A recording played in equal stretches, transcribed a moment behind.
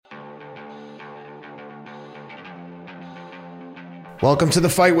Welcome to The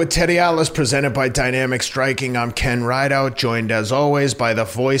Fight with Teddy Atlas, presented by Dynamic Striking. I'm Ken Rideout, joined as always by the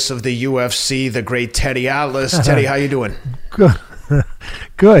voice of the UFC, the great Teddy Atlas. Teddy, how you doing? Good.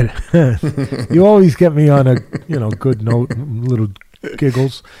 Good. You always get me on a good note, little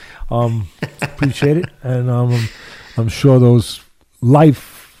giggles. Appreciate it, and I'm sure those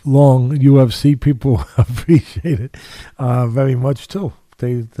lifelong UFC people appreciate it very much too.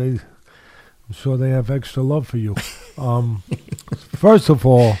 I'm sure they have extra love for you. First of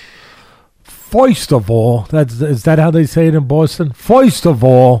all, is that how they say it in Boston? First of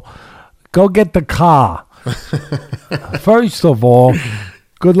all, go get the car. First of all,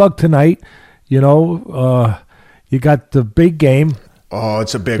 good luck tonight. You got the big game. Oh,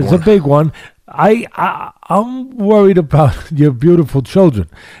 it's a big one. It's a big one. I'm worried about your beautiful children,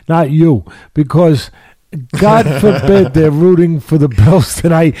 not you, because God forbid they're rooting for the Bills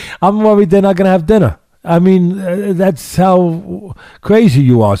tonight. I'm worried they're not going to have dinner. I mean, that's how crazy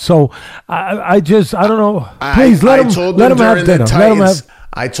you are. So I don't know. Please let them have dinner.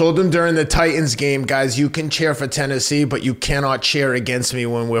 I told them during the Titans game, guys, you can cheer for Tennessee, but you cannot cheer against me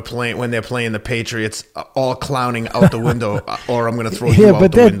when they're playing the Patriots, all clowning out the window, or I'm going to throw you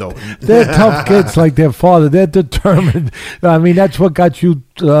out the window. They're tough kids like their father. They're determined. I mean, that's what got you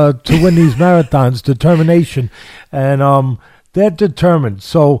to win these marathons, determination. And they're determined.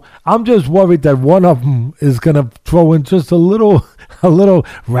 So I'm just worried that one of them is going to throw in just a little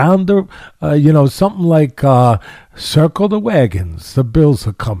rounder, something like circle the wagons. The Bills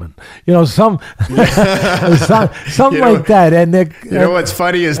are coming. Something like that. And what's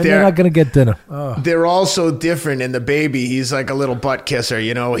funny is they're not going to get dinner. They're all so different. And the baby, he's like a little butt kisser,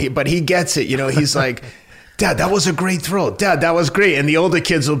 but he gets it. He's like, Dad, that was a great throw. Dad, that was great. And the older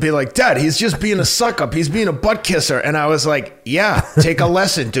kids will be like, Dad, he's just being a suck-up. He's being a butt kisser. And I was like, yeah, take a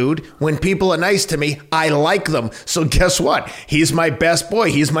lesson, dude. When people are nice to me, I like them. So guess what? He's my best boy.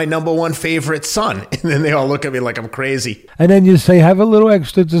 He's my number one favorite son. And then they all look at me like I'm crazy. And then you say, have a little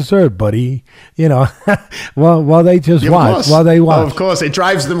extra dessert, buddy. While they just watch. While they watch. Oh, of course. It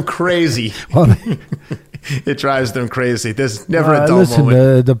drives them crazy. It drives them crazy. There's never a dull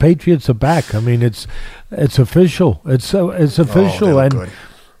moment. The Patriots are back. I mean, it's official. It's official. And good.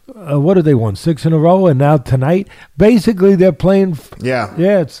 What do they won? 6 in a row, and now tonight, basically they're playing. Yeah.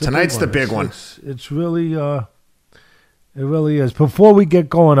 Tonight's the big one. It's really, it really is. Before we get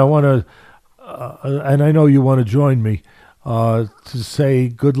going, I want to, and I know you want to join me, to say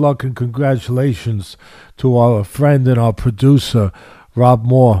good luck and congratulations to our friend and our producer, Rob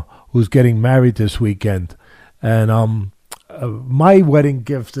Moore, who's getting married this weekend. And my wedding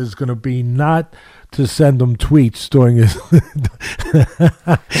gift is going to be not to send him tweets during his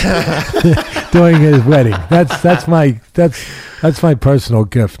wedding. That's my personal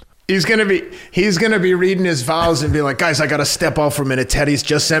gift. He's gonna be reading his vows and be like, guys, I gotta step out for a minute. Teddy's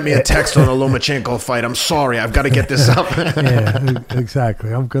just sent me a text on the Lomachenko fight. I'm sorry, I've got to get this up. Yeah,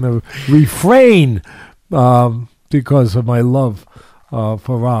 exactly. I'm gonna refrain because of my love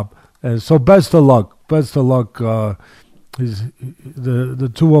for Rob. And so best of luck. Best of luck.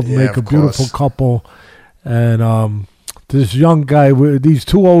 The two of them make a beautiful couple. And this young guy, these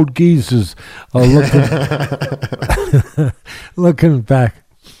two old geezers are looking back.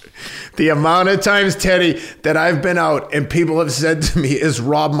 The amount of times, Teddy, that I've been out and people have said to me, is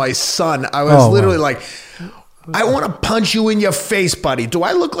Rob my son? I was literally like, I want to punch you in your face, buddy. Do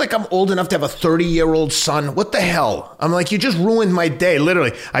I look like I'm old enough to have a 30-year-old son? What the hell? I'm like, you just ruined my day.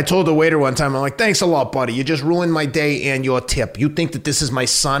 Literally, I told the waiter one time, I'm like, thanks a lot, buddy. You just ruined my day and your tip. You think that this is my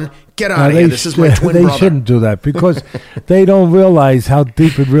son? Get out of here. This is my twin brother. They shouldn't do that because they don't realize how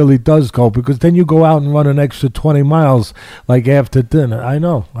deep it really does go, because then you go out and run an extra 20 miles like after dinner. I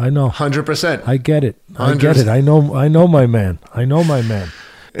know. 100%. I get it. 100%. I know my man.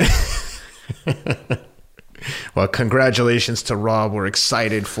 Well, congratulations to Rob. We're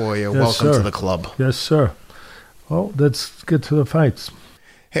excited for you. Yes, welcome sir. to the club. Yes, sir. Well, let's get to the fights.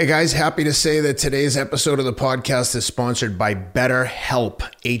 Hey, guys. Happy to say that today's episode of the podcast is sponsored by BetterHelp,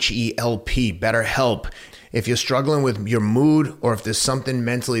 H-E-L-P, BetterHelp. If you're struggling with your mood or if there's something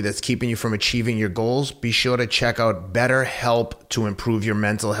mentally that's keeping you from achieving your goals, be sure to check out BetterHelp to improve your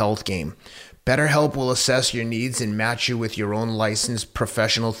mental health game. BetterHelp will assess your needs and match you with your own licensed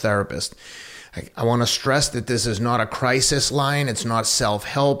professional therapist. I want to stress that this is not a crisis line. It's not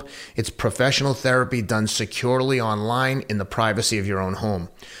self-help. It's professional therapy done securely online in the privacy of your own home.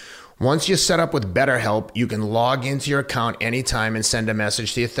 Once you're set up with BetterHelp, you can log into your account anytime and send a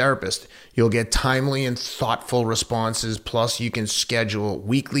message to your therapist. You'll get timely and thoughtful responses, plus you can schedule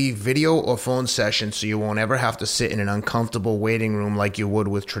weekly video or phone sessions so you won't ever have to sit in an uncomfortable waiting room like you would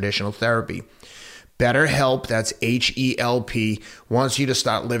with traditional therapy. BetterHelp, that's H-E-L-P, wants you to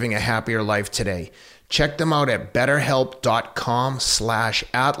start living a happier life today. Check them out at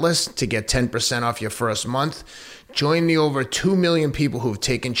betterhelp.com/Atlas to get 10% off your first month. Join the over 2 million people who've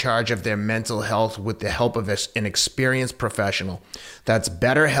taken charge of their mental health with the help of an experienced professional. That's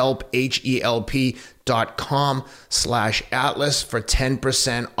BetterHelp, HELP.com/Atlas for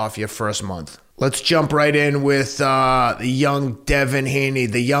 10% off your first month. Let's jump right in with the young Devin Haney,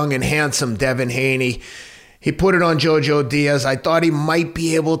 the young and handsome Devin Haney. He put it on Jojo Diaz. I thought he might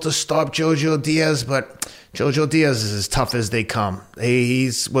be able to stop Jojo Diaz, but Jojo Diaz is as tough as they come.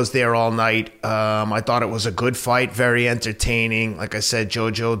 He was there all night. I thought it was a good fight, very entertaining. Like I said,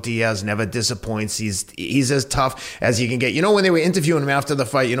 Jojo Diaz never disappoints. He's as tough as you can get. You know, when they were interviewing him after the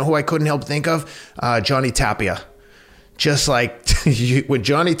fight, you know who I couldn't help think of? Johnny Tapia. Just like when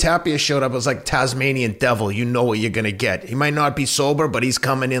Johnny Tapia showed up, it was like Tasmanian devil. You know what you're going to get. He might not be sober, but he's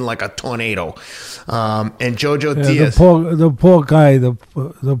coming in like a tornado. And Jojo Diaz. The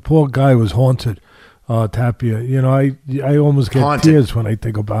poor guy was haunted. Tapia. You know, I almost get tears when I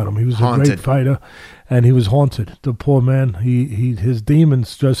think about him. He was a great fighter, and he was haunted. The poor man. His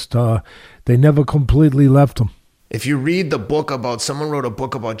demons just they never completely left him. If you read the book someone wrote a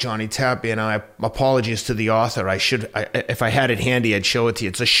book about Johnny Tapia, and apologies to the author. If I had it handy, I'd show it to you.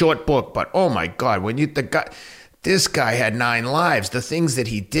 It's a short book, but oh my God, this guy had 9 lives. The things that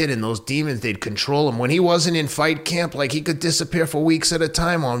he did and those demons, they'd control him. When he wasn't in fight camp, like he could disappear for weeks at a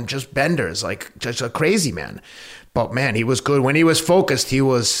time on just benders, like just a crazy man. But man, he was good. When he was focused, he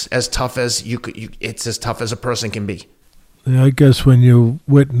was as tough as it's as tough as a person can be. Yeah, I guess when you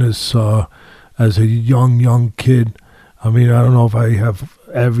witness as a young kid, I mean, I don't know if I have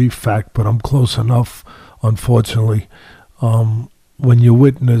every fact, but I'm close enough, unfortunately. When you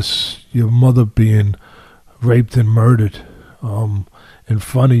witness your mother being raped and murdered in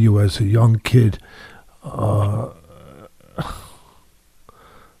front of you as a young kid, I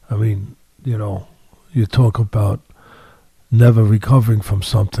mean, you know, you talk about never recovering from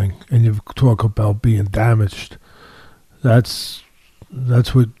something, and you talk about being damaged. That's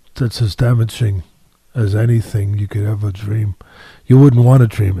as damaging as anything you could ever dream. You wouldn't want to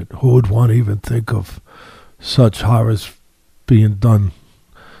dream it. Who would want to even think of such horrors being done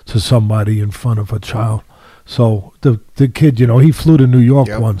to somebody in front of a child? So the kid, you know, he flew to New York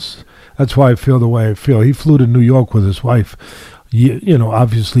once. That's why I feel the way I feel. He flew to New York with his wife, you know,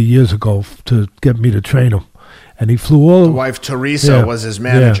 obviously years ago to get me to train him. And he flew all the wife, Teresa, was his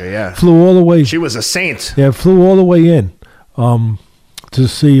manager, Flew all the way. She was a saint. Yeah, flew all the way in to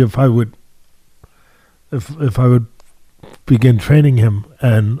see if I would begin training him.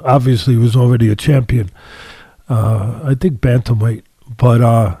 And obviously he was already a champion. I think bantamweight. But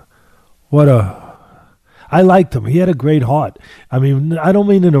I liked him. He had a great heart. I mean, I don't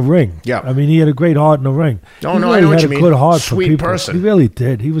mean in a ring. Yeah. I mean, he had a great heart in a ring. No, I know what you mean. He had a good heart Sweet for people. person. He really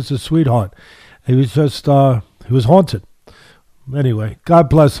did. He was a sweetheart. He was just, he was haunted. Anyway, God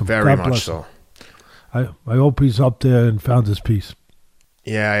bless him. Very much so. I hope he's up there and found his peace.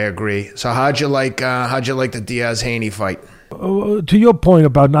 Yeah, I agree. So how'd you like the Diaz-Haney fight? To your point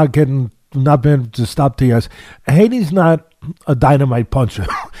about not being able to stop Diaz, Haney's not a dynamite puncher.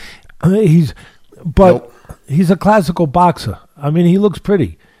 He's a classical boxer. I mean, he looks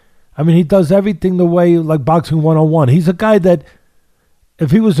pretty. I mean, he does everything the way like boxing 101. He's a guy that, if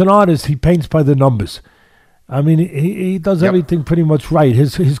he was an artist, he paints by the numbers. I mean, he does everything pretty much right.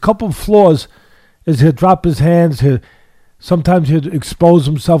 His couple of flaws is he'll drop his hands. Sometimes he'll expose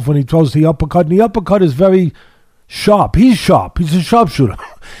himself when he throws the uppercut. And the uppercut is very sharp. He's sharp. He's a sharpshooter.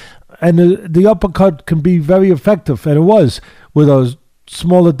 And the uppercut can be very effective. And it was with a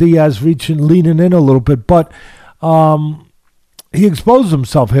smaller Diaz leaning in a little bit. But he exposed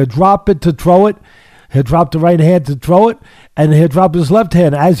himself. He'll drop it to throw it. He'll drop the right hand to throw it, and he'll drop his left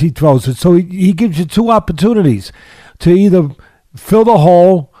hand as he throws it. So he gives you 2 opportunities to either fill the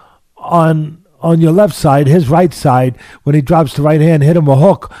hole on your left side, his right side, when he drops the right hand, hit him a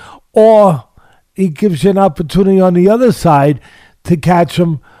hook, or he gives you an opportunity on the other side to catch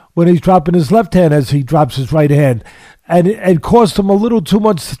him when he's dropping his left hand as he drops his right hand. And it cost him a little too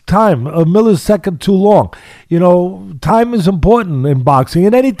much time, a millisecond too long. You know, time is important in boxing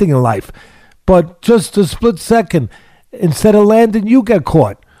and anything in life. But just a split second, instead of landing, you get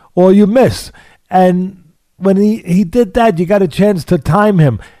caught or you miss. And when he did that, you got a chance to time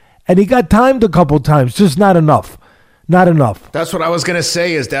him. And he got timed a couple times, just not enough. Not enough. That's what I was going to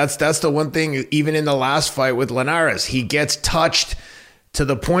say is that's the one thing, even in the last fight with Linares, he gets touched to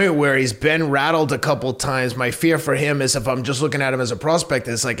the point where he's been rattled a couple times. My fear for him is if I'm just looking at him as a prospect,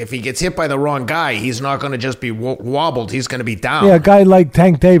 is like if he gets hit by the wrong guy, he's not going to just be wobbled. He's going to be down. Yeah, a guy like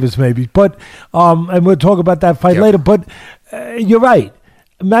Tank Davis maybe. But and we'll talk about that fight later. But you're right.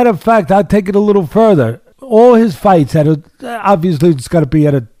 Matter of fact, I'll take it a little further. All his fights obviously it's got to be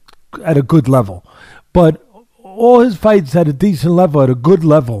at a good level, but all his fights at a decent level, at a good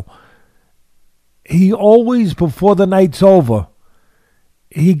level, he always, before the night's over,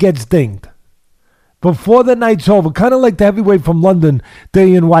 he gets dinged. Before the night's over, kind of like the heavyweight from London,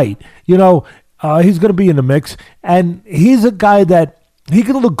 Dillian White. You know, he's going to be in the mix, and he's a guy that he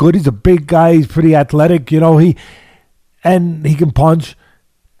can look good. He's a big guy. He's pretty athletic. You know, he can punch,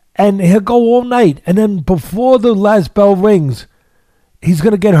 and he'll go all night. And then before the last bell rings, he's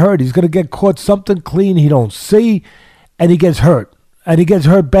going to get hurt. He's going to get caught something clean he don't see, and he gets hurt. And he gets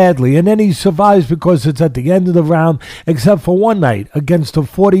hurt badly. And then he survives because it's at the end of the round, except for one night against a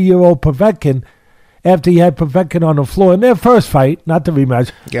 40-year-old Povetkin, after he had Povetkin on the floor in their first fight, not the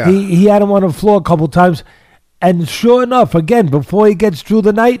rematch. Yeah. He had him on the floor a couple times. And sure enough, again, before he gets through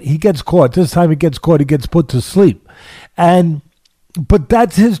the night, he gets caught. This time he gets caught, he gets put to sleep. But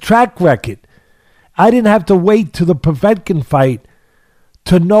that's his track record. I didn't have to wait to the Povetkin fight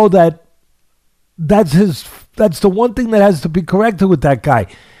to know that that's the one thing that has to be corrected with that guy,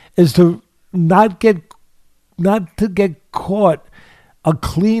 is to not get caught a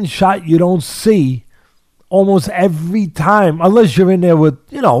clean shot you don't see almost every time, unless you're in there with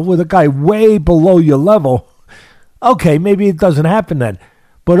a guy way below your level. Okay, maybe it doesn't happen then.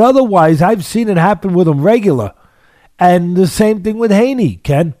 But otherwise, I've seen it happen with him regular. And the same thing with Haney,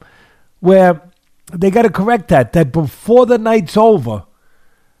 Ken, where they got to correct that before the night's over,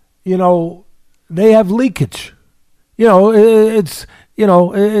 they have leakage. It's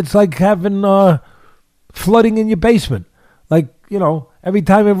like having flooding in your basement. Like, every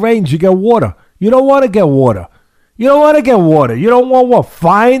time it rains, you get water. You don't want to get water. You don't want to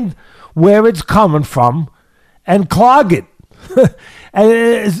find where it's coming from and clog it.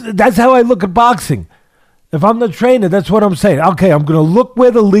 And that's how I look at boxing. If I'm the trainer, that's what I'm saying. Okay, I'm going to look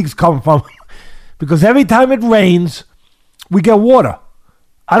where the leaks come from. Because every time it rains, we get water.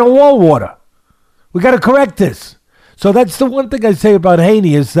 I don't want water. We got to correct this. So that's the one thing I say about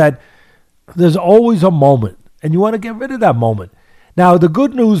Haney, is that there's always a moment, and you want to get rid of that moment. Now, the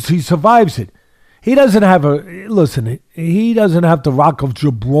good news, he survives it. He doesn't have he doesn't have the Rock of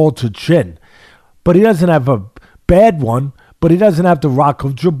Gibraltar chin, but he doesn't have a bad one, but he doesn't have the Rock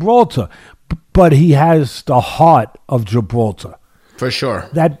of Gibraltar, but he has the heart of Gibraltar. For sure.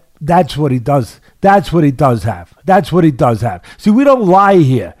 That's what he does. That's what he does have. See, we don't lie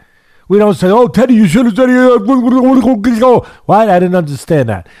here. We don't say, "Oh, Teddy, you should have said it." What? I didn't understand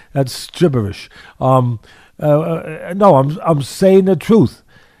that. That's gibberish. No, I'm saying the truth.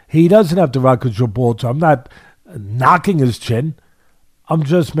 He doesn't have the Rock of Gibraltar. I'm not knocking his chin. I'm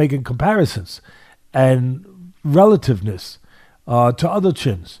just making comparisons and relativeness to other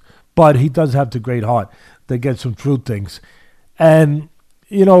chins. But he does have the great heart that gets him through things. And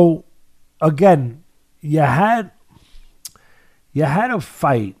again, you had a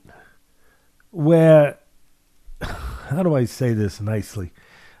fight where, how do I say this nicely?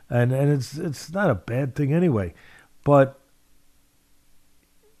 And it's not a bad thing anyway, but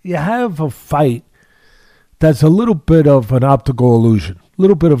you have a fight that's a little bit of an optical illusion, a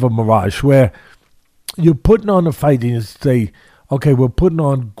little bit of a mirage, where you're putting on a fight and you say, okay, we're putting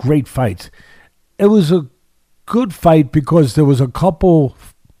on great fights. It was a good fight because there was a couple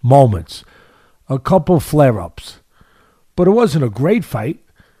moments, a couple flare-ups, but it wasn't a great fight,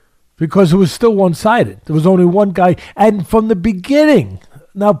 because it was still one-sided. There was only one guy. And from the beginning,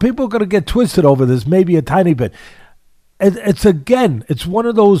 now people are going to get twisted over this, maybe a tiny bit. It's one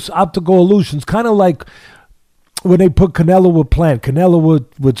of those optical illusions, kind of like when they put Canelo with Plant, Canelo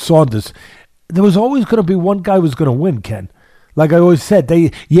with Saunders. There was always going to be one guy who was going to win, Ken. Like I always said, the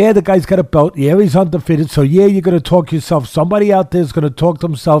guy's got a belt. Yeah, he's undefeated. So, you're going to talk yourself. Somebody out there is going to talk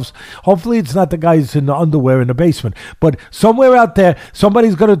themselves. Hopefully, it's not the guys in the underwear in the basement. But somewhere out there,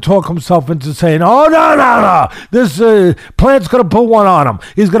 somebody's going to talk himself into saying, "Oh, no. This Plant's going to put one on him.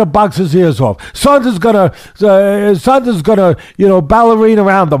 He's going to box his ears off. Saunders going to, ballerina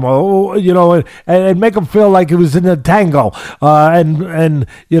around him, and make him feel like he was in a tango.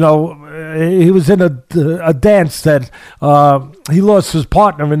 He was in a dance that he lost his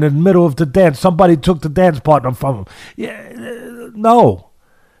partner in the middle of the dance. Somebody took the dance partner from him. No.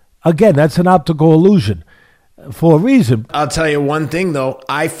 Again, that's an optical illusion for a reason. I'll tell you one thing, though.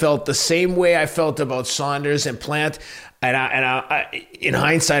 I felt the same way I felt about Saunders and Plant. And I, in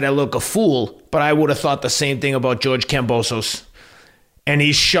hindsight, I look a fool, but I would have thought the same thing about George Kambosos. And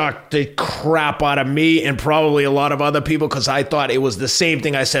he shocked the crap out of me and probably a lot of other people because I thought it was the same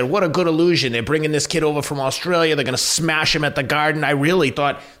thing. I said, what a good illusion. They're bringing this kid over from Australia. They're going to smash him at the Garden. I really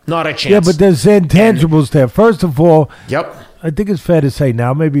thought, not a chance. Yeah, but there's intangibles there. First of all, yep. I think it's fair to say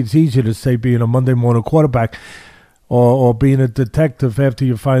now, maybe it's easier to say being a Monday morning quarterback or being a detective after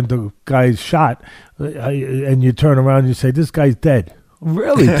you find the guy's shot and you turn around and you say, this guy's dead.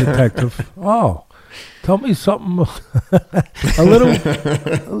 Really, detective? Oh. Tell me something a little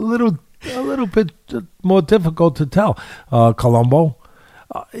bit more difficult to tell, Colombo.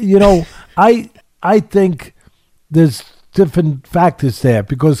 I think there's different factors there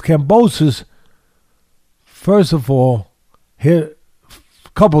because Kambosos, first of all, here a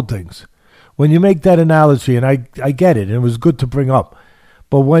couple things. When you make that analogy, and I get it, and it was good to bring up,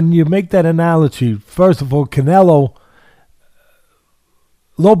 but when you make that analogy, first of all, Canelo.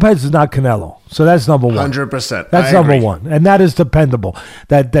 Lopez is not Canelo, so that's number one. 100%. That's number one, and that is dependable.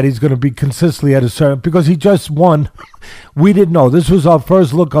 That he's going to be consistently at a certain because he just won. We didn't know. This was our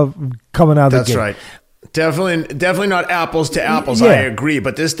first look of coming out of the That's gate. right. Definitely not apples to apples. Yeah. I agree,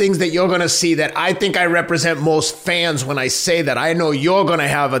 but there's things that you're going to see that I think I represent most fans when I say that. I know you're going to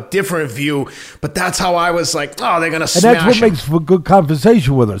have a different view, but that's how I was like, oh, they're going to smash him. And that's what makes for good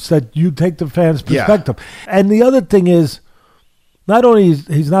conversation with us. That you take the fans' perspective. Yeah. And the other thing is. Not only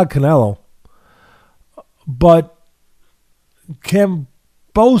he's not Canelo, but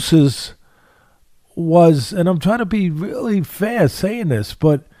Kambosos was, and I'm trying to be really fair saying this,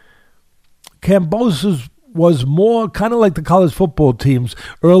 but Kambosos was more kind of like the college football teams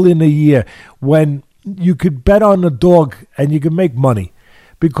early in the year when you could bet on the dog and you could make money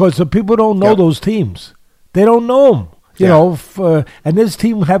because the people don't know those teams. They don't know them. And this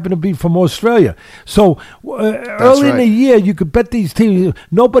team happened to be from Australia. So early in the year, you could bet these teams.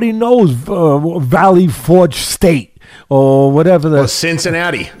 Nobody knows Valley Forge State or whatever. Or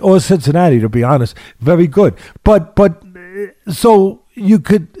Cincinnati. To be honest. Very good. But so you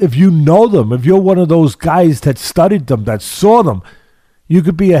could, if you know them, if you're one of those guys that studied them, that saw them, you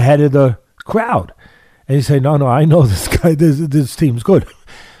could be ahead of the crowd. And you say, no, I know this guy. This team's good.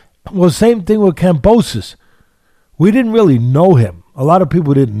 Well, same thing with Kambosos. We didn't really know him. A lot of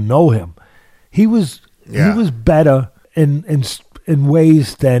people didn't know him. He was better in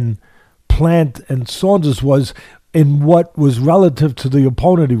ways than Plant and Saunders was in what was relative to the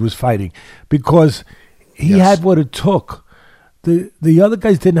opponent he was fighting, because he had what it took. The other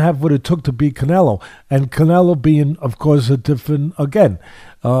guys didn't have what it took to beat Canelo, and Canelo being, of course, a different. Again,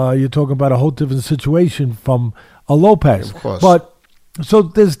 you're talking about a whole different situation from a Lopez. Of course. But so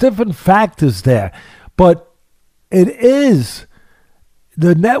there's different factors there, but. It is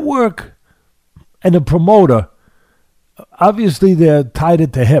the network and the promoter. Obviously, they're tied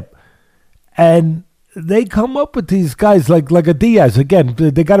at the hip, and they come up with these guys like a Diaz. Again,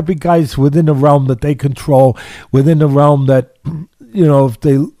 they got to be guys within the realm that they control, within the realm that if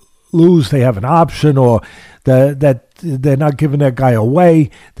they lose, they have an option, or that they're not giving that guy away.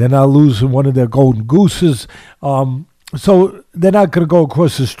 They're not losing one of their golden gooses. So they're not going to go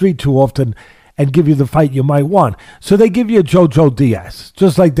across the street too often and give you the fight you might want. So they give you a Jojo Diaz,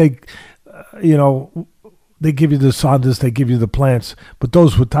 just like they give you the Saunders, they give you the Plants, but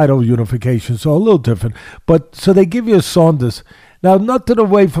those were title unification, so a little different. But so they give you a Saunders. Now, nothing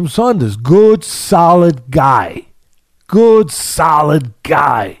away from Saunders. Good, solid guy.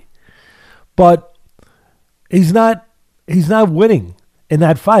 But he's not winning in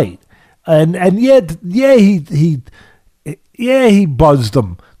that fight. And yet, he buzzed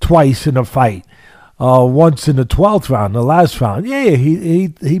them twice in a fight. Once in the 12th round, the last round.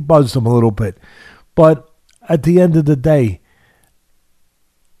 He buzzed him a little bit. But at the end of the day,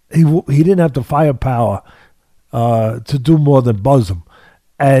 he didn't have the firepower to do more than buzz him.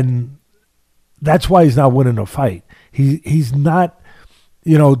 And that's why he's not winning a fight. He's not,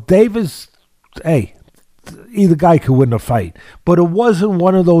 Davis, either guy could win a fight. But it wasn't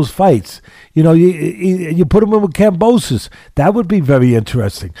one of those fights. You put him in with Kambosos. That would be very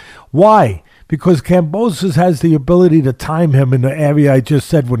interesting. Why? Because Kambosos has the ability to time him in the area I just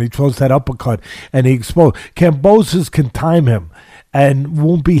said when he throws that uppercut and he exposed. Kambosos can time him and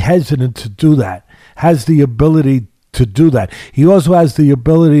won't be hesitant to do that. Has the ability to do that. He also has the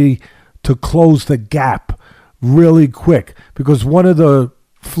ability to close the gap really quick, because one of the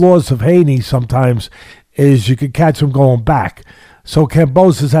flaws of Haney sometimes is you can catch him going back. So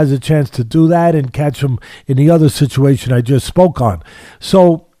Kambosos has a chance to do that and catch him in the other situation I just spoke on.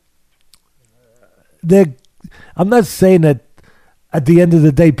 So I'm not saying that at the end of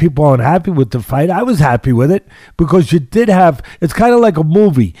the day, people aren't happy with the fight. I was happy with it because you did have, it's kind of like a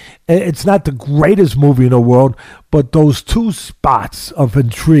movie. It's not the greatest movie in the world, but those two spots of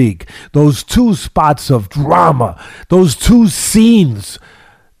intrigue, those two spots of drama, those two scenes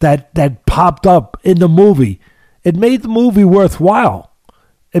that popped up in the movie, it made the movie worthwhile.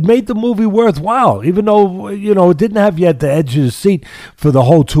 It made the movie worthwhile, even though, it didn't have you at the edge of the seat for the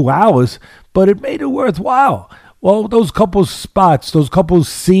whole 2 hours, but it made it worthwhile. Well, those couple spots, those couple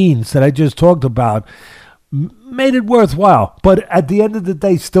scenes that I just talked about made it worthwhile. But at the end of the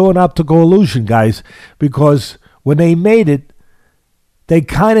day, still an optical illusion, guys, because when they made it, they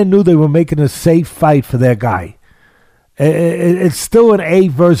kind of knew they were making a safe fight for their guy. It's still an A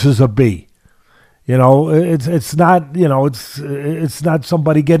versus a B. It's not, it's not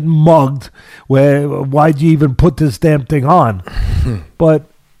somebody getting mugged where why'd you even put this damn thing on? But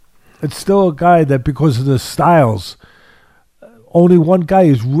it's still a guy that because of the styles, only one guy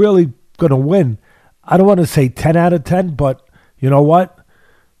is really going to win. I don't want to say 10 out of 10, but you know what?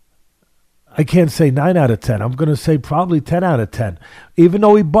 I can't say 9 out of 10. I'm going to say probably 10 out of 10, even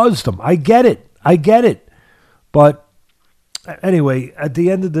though he buzzed him. I get it. But anyway, at the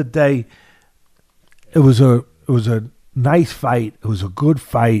end of the day, it was a nice fight. It was a good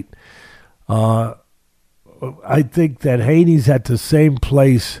fight. I think that Haney's at the same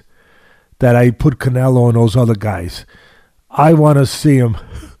place that I put Canelo and those other guys. I want to see him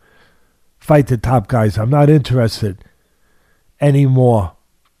fight the top guys. I'm not interested anymore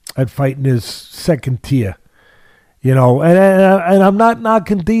at fighting his second tier. And I'm not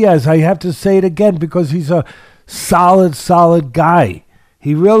knocking Diaz. I have to say it again because he's a solid guy.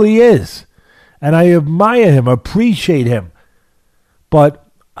 He really is. And I admire him, appreciate him. But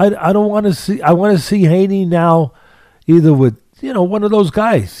I don't want to see, I want to see Haney now either with, one of those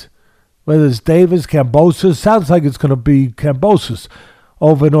guys. Whether it's Davis, Kambosos, sounds like it's going to be Kambosos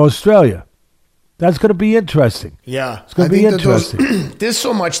over in Australia. That's going to be interesting. Yeah. It's going to be interesting. There's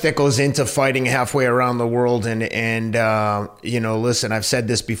so much that goes into fighting halfway around the world. And listen, I've said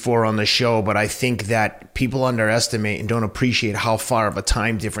this before on the show, but I think that people underestimate and don't appreciate how far of a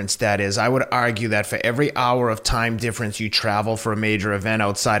time difference that is. I would argue that for every hour of time difference you travel for a major event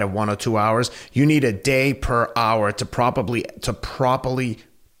outside of 1 or 2 hours, you need a day per hour to properly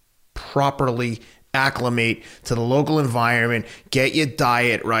acclimate to the local environment, get your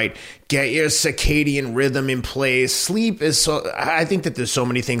diet right, get your circadian rhythm in place. Sleep is I think that there's so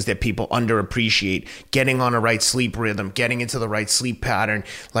many things that people underappreciate. Getting on a right sleep rhythm, getting into the right sleep pattern.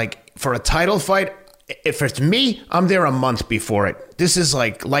 Like for a title fight, if it's me, I'm there a month before it. This is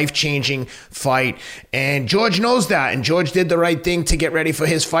like life-changing fight. And George knows that. And George did the right thing to get ready for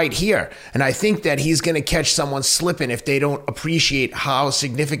his fight here. And I think that he's going to catch someone slipping if they don't appreciate how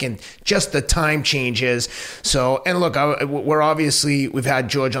significant just the time change is. So, and look, we've had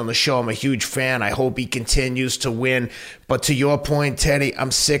George on the show. I'm a huge fan. I hope he continues to win. But to your point, Teddy,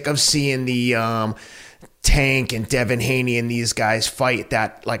 I'm sick of seeing the Tank and Devin Haney and these guys fight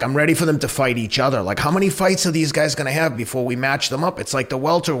that. Like, I'm ready for them to fight each other. Like, how many fights are these guys going to have before we match them up? It's like the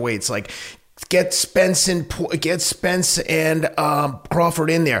welterweights. Like, get Spence and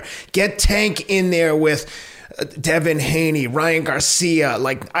Crawford in there. Get Tank in there with Devin Haney, Ryan Garcia.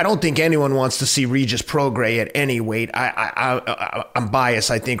 Like, I don't think anyone wants to see Regis Prograis at any weight. I'm biased.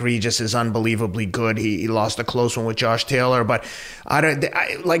 I think Regis is unbelievably good. He lost a close one with Josh Taylor, but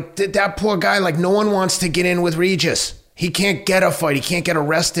that poor guy. Like, no one wants to get in with Regis. He can't get a fight. He can't get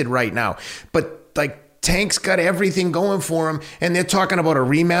arrested right now. But like, Tank's got everything going for him, and they're talking about a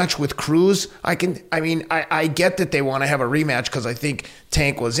rematch with Cruz. I get that they want to have a rematch because I think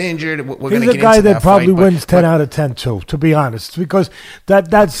Tank was injured. He's a guy that probably wins 10 out of 10 too, to be honest, because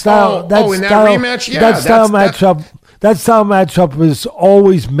that style rematch, that style matchup is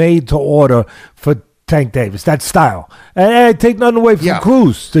always made to order for Tank Davis, that style. And I take nothing away from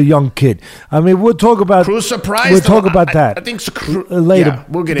Cruz, the young kid. I mean, we'll talk about Cruz surprised. We'll talk about that. I think later. Yeah,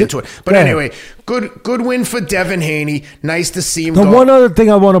 we'll get into it. But anyway, good win for Devin Haney. Nice to see him go. One other thing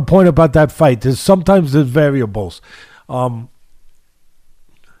I want to point about that fight is sometimes there's variables. And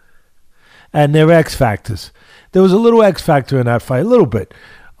they're X factors. There was a little X factor in that fight, a little bit.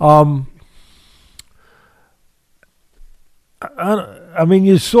 I mean,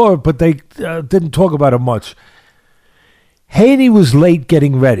 you saw it, but they didn't talk about it much. Haney was late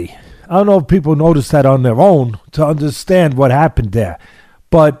getting ready. I don't know if people noticed that on their own to understand what happened there.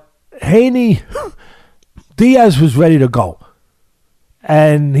 But Haney, Diaz was ready to go.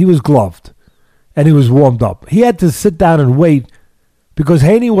 And he was gloved. And he was warmed up. He had to sit down and wait because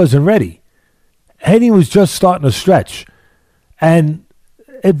Haney wasn't ready. Haney was just starting to stretch. And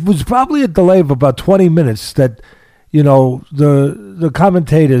it was probably a delay of about 20 minutes that the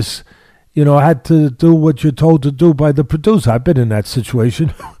commentators, had to do what you're told to do by the producer. I've been in that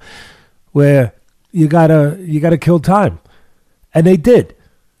situation where you gotta kill time, and they did,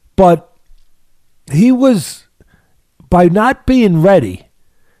 but he was, by not being ready.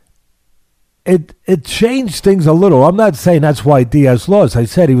 It changed things a little. I'm not saying that's why Diaz lost. I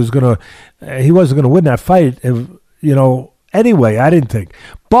said he wasn't gonna win that fight. Anyway, I didn't think,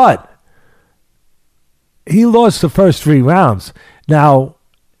 but he lost the first 3 rounds. Now,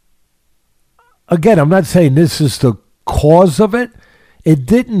 again, I'm not saying this is the cause of it. It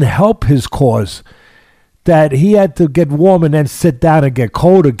didn't help his cause that he had to get warm and then sit down and get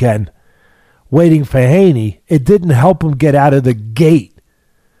cold again, waiting for Haney. It didn't help him get out of the gate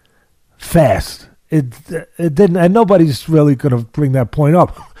fast. It didn't, and nobody's really going to bring that point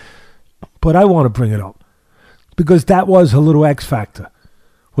up. But I want to bring it up because that was a little X factor.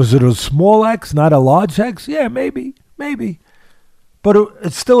 Was it a small X, not a large X? Yeah, maybe. But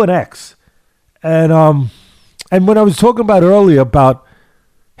it's still an X. And when I was talking about earlier about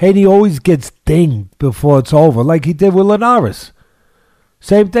Haney always gets dinged before it's over, like he did with Linares.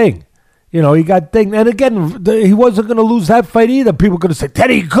 Same thing. He got dinged. And again, he wasn't going to lose that fight either. People are going to say,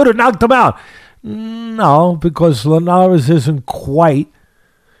 Teddy, you could have knocked him out. No, because Linares isn't quite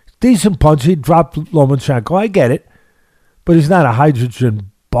decent punch. He dropped Lomachenko. I get it. But he's not a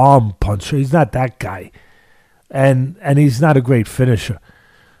hydrogen bomb puncher. He's not that guy. And he's not a great finisher.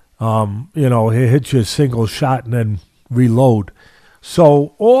 He hits you a single shot and then reload.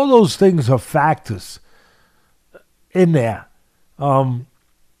 So all those things are factors in there. At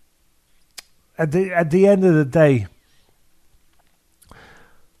the end of the day,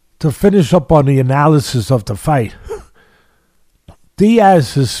 to finish up on the analysis of the fight,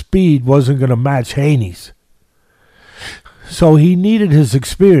 Diaz's speed wasn't going to match Haney's. So he needed his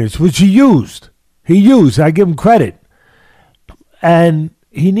experience, which he used. I give him credit. And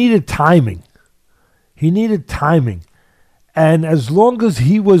he needed timing. And as long as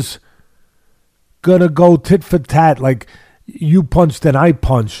he was going to go tit for tat, like you punched and I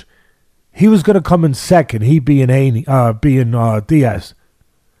punched, he was going to come in second, he being Diaz.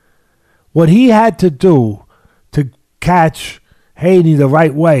 What he had to do to catch Haney the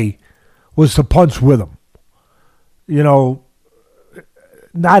right way was to punch with him.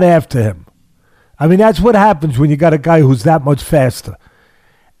 Not after him. I mean, that's what happens when you got a guy who's that much faster.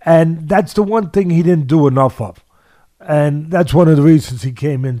 And that's the one thing he didn't do enough of. And that's one of the reasons he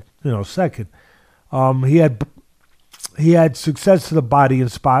came in, second. He had success to the body in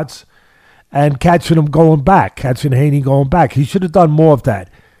spots and catching Haney going back. He should have done more of that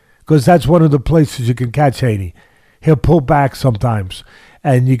because that's one of the places you can catch Haney. He'll pull back sometimes,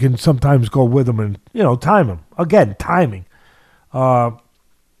 and you can sometimes go with him and, time him. Again, timing.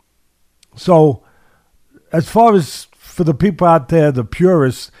 So as far as for the people out there, the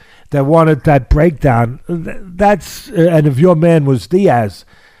purists that wanted that breakdown, and if your man was Diaz,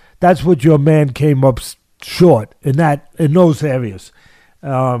 that's what your man came up short in those areas.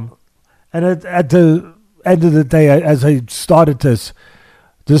 And at the end of the day, as I started this,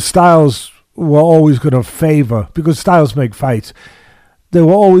 the styles were always going to favor, because styles make fights, they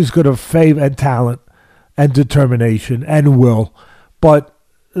were always going to favor and talent and determination and will. But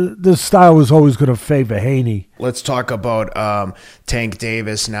the style was always going to favor Haney. Let's talk about Tank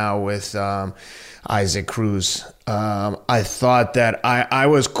Davis now with Isaac Cruz. I thought that I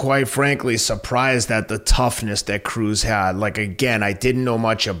was quite frankly surprised at the toughness that Cruz had. Like, again, I didn't know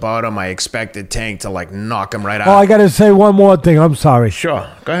much about him. I expected Tank to knock him right out. Oh, I got to say one more thing. I'm sorry. Sure.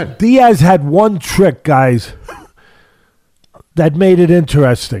 Go ahead. Diaz had one trick, guys, that made it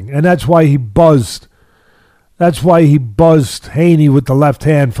interesting, and that's why he buzzed. That's why he buzzed Haney with the left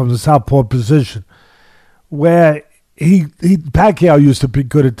hand from the southpaw position, where Pacquiao used to be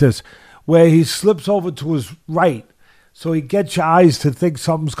good at this, where he slips over to his right, so he gets your eyes to think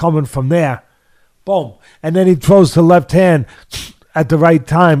something's coming from there. Boom. And then he throws the left hand at the right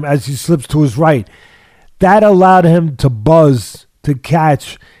time as he slips to his right. That allowed him to buzz, to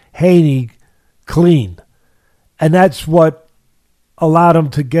catch Haney clean. And that's what allowed him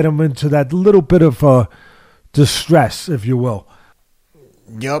to get him into that little bit of distress, if you will.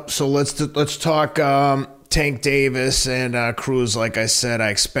 Yep. So let's talk Tank Davis and Cruz. Like I said,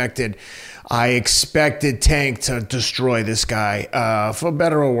 I expected Tank to destroy this guy, for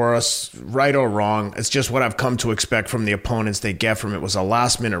better or worse, right or wrong. It's just what I've come to expect from the opponents they get from it. It was a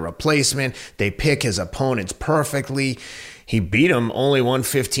last-minute replacement. They pick his opponents perfectly. He beat him only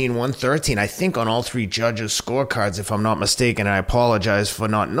 115, 113, I think, on all three judges' scorecards, if I'm not mistaken. I apologize for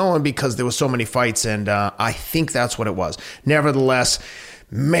not knowing because there were so many fights, and I think that's what it was. Nevertheless,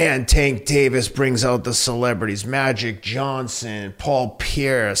 man, Tank Davis brings out the celebrities. Magic Johnson, Paul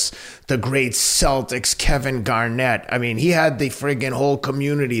Pierce, the great Celtics, Kevin Garnett. I mean, he had the friggin' whole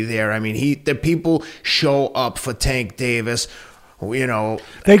community there. I mean, the people show up for Tank Davis. You know,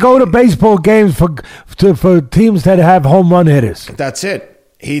 they go to baseball games for teams that have home run hitters. That's it.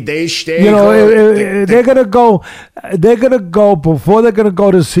 They're gonna go. They're gonna go before they're gonna go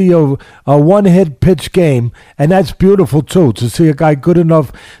to see a one-hit pitch game, and that's beautiful too. To see a guy good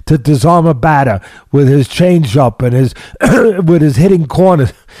enough to disarm a batter with his changeup and his with his hitting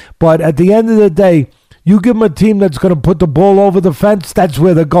corners. But at the end of the day, you give them a team that's gonna put the ball over the fence. That's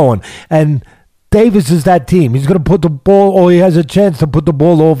where they're going, and Davis is that team. He's gonna put the ball, or he has a chance to put the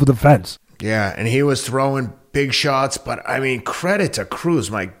ball over the fence. Yeah, and he was throwing big shots, but I mean, credit to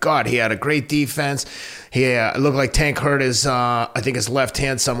Cruz. My God, he had a great defense. It looked like Tank hurt his, I think his left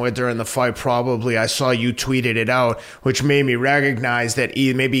hand somewhere during the fight. Probably, I saw you tweeted it out, which made me recognize that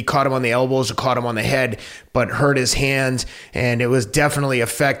maybe he caught him on the elbows or caught him on the head, but hurt his hand, and it was definitely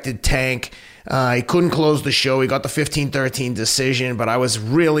affected Tank. He couldn't close the show. He got the 15-13 decision, but I was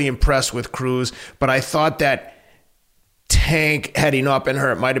really impressed with Cruz. But I thought that Tank, had he not been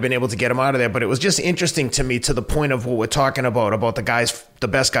hurt, might have been able to get him out of there. But it was just interesting to me, to the point of what we're talking about the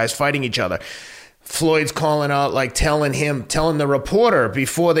best guys fighting each other. Floyd's calling out, like telling the reporter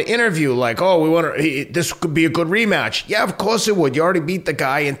before the interview, like, oh, this could be a good rematch. Yeah, of course it would. You already beat the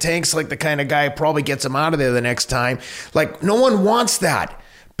guy, and Tank's like the kind of guy who probably gets him out of there the next time. Like, no one wants that.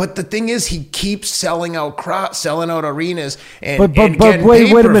 But the thing is, he keeps selling out arenas and wait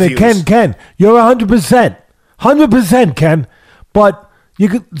a minute, Ken, you're 100%. 100%, Ken, but you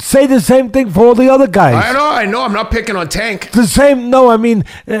could say the same thing for all the other guys. I know. I'm not picking on Tank. The same. No, I mean,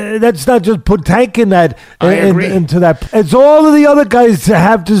 that's not just put Tank in that. I agree. Into that. It's all of the other guys to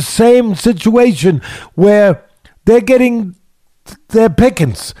have the same situation where they're getting their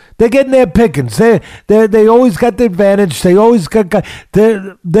pickings. They're getting their pickings. They always got the advantage. They always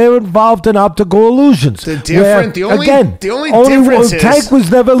they're involved in optical illusions. The only difference is Tank was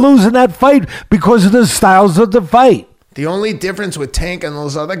never losing that fight because of the styles of the fight. The only difference with Tank and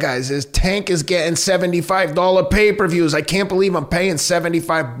those other guys is Tank is getting $75 pay-per-views. I can't believe I'm paying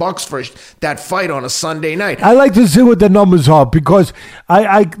 $75 for that fight on a Sunday night. I like to see what the numbers are, because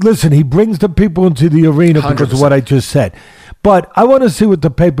I listen, he brings the people into the arena 100%. Because of what I just said. But I want to see what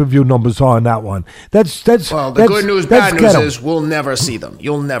the pay-per-view numbers are on that one. Good news, bad news is we'll never see them.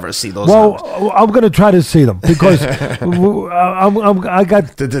 You'll never see those numbers. Well, I'm going to try to see them, because I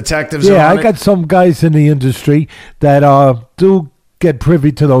got the detectives. Yeah, I got some guys in the industry that do get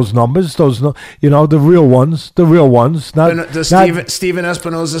privy to those numbers. Those, the real ones. Not does Steven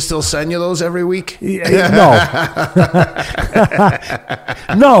Espinoza still send you those every week? No,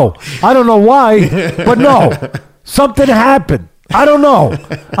 no. I don't know why, but no. Something happened. I don't know.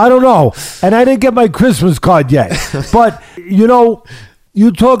 And I didn't get my Christmas card yet. But,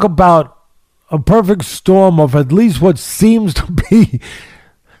 you talk about a perfect storm of at least what seems to be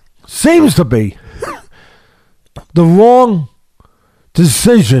the wrong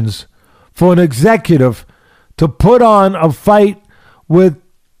decisions for an executive to put on a fight with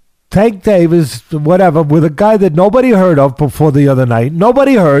Tank Davis, whatever, with a guy that nobody heard of before the other night.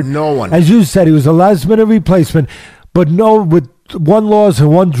 Nobody heard. No one. As you said, he was a last-minute replacement, but with one loss and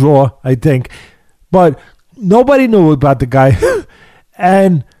one draw, I think. But nobody knew about the guy.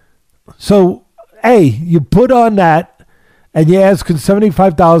 And so, you put on that, and you're asking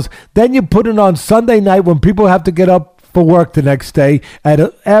 $75. Then you put it on Sunday night when people have to get up for work the next day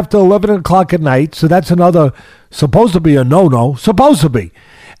after 11 o'clock at night. So that's another, supposed to be a no-no. Supposed to be.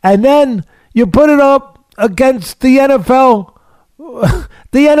 And then you put it up against the NFL.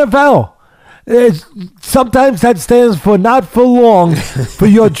 The NFL. Sometimes that stands for not for long for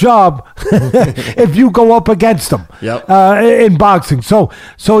your job if you go up against them. Yep. In boxing. So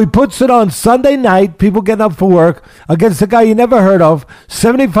he puts it on Sunday night, people getting up for work, against a guy you never heard of,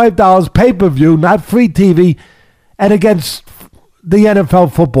 $75 pay-per-view, not free TV, and against the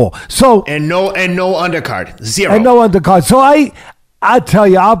NFL football. So and no undercard. Zero. And no undercard. So I tell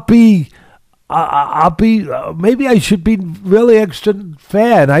you, I'll be maybe I should be really extra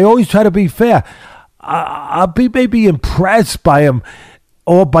fair, and I always try to be fair. I'll be maybe impressed by him,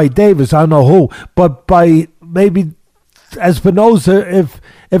 or by Davis, I don't know who, but by maybe Espinoza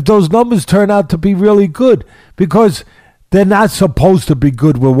if those numbers turn out to be really good, because they're not supposed to be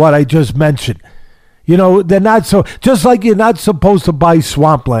good with what I just mentioned. They're not so, just like you're not supposed to buy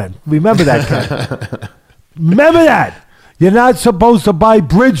swampland. Remember that, Ken. Remember that. You're not supposed to buy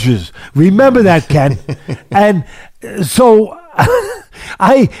bridges. Remember that, Ken. And so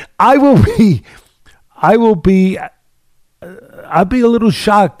I will be I'd be a little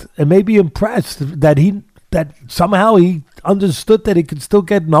shocked and maybe impressed that somehow he understood that he could still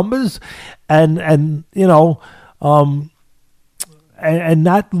get numbers and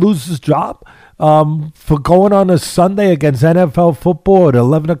not lose his job for going on a Sunday against NFL football at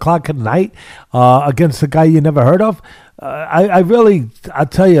 11 o'clock at night against a guy you never heard of. I'll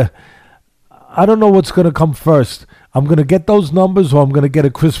tell you, I don't know what's going to come first. I'm going to get those numbers or I'm going to get a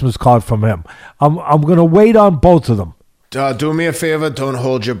Christmas card from him. I'm going to wait on both of them. Do me a favor, don't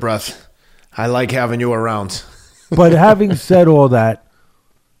hold your breath. I like having you around. But having said all that,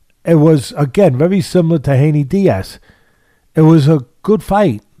 it was, again, very similar to Haney Diaz. It was a good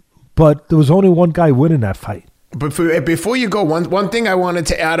fight, but there was only one guy winning that fight. But before you go, one thing I wanted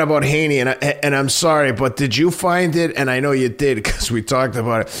to add about Haney, and I'm sorry, but did you find it, and I know you did because we talked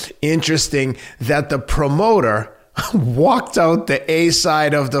about it, interesting that the promoter walked out the A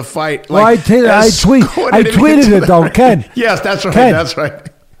side of the fight? Well, I tweeted it though, Ken. Yes, that's right. Ken, that's right.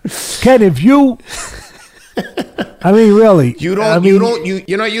 Ken, if you... I mean, really, you're not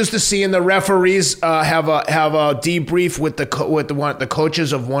used to seeing the referees have a debrief with the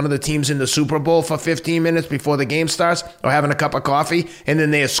coaches of one of the teams in the Super Bowl for 15 minutes before the game starts, or having a cup of coffee, and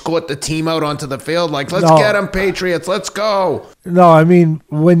then they escort the team out onto the field like, let's get them, Patriots, let's go. No, I mean,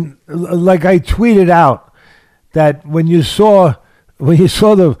 I tweeted out that when you saw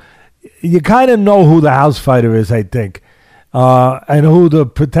you kind of know who the house fighter is, I think. And who the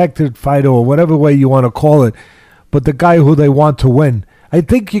protected fighter, or whatever way you want to call it, but the guy who they want to win. I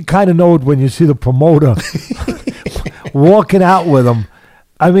think you kind of know it when you see the promoter walking out with him.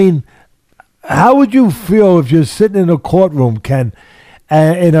 I mean, how would you feel if you're sitting in a courtroom, Ken,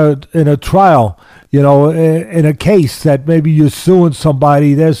 in a trial, in a case that maybe you're suing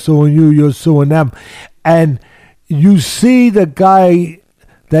somebody, they're suing you, you're suing them, and you see the guy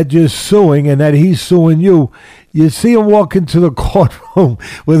that you're suing and that he's suing you, you see him walk into the courtroom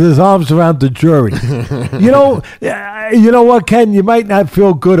with his arms around the jury. You know what, Ken? You might not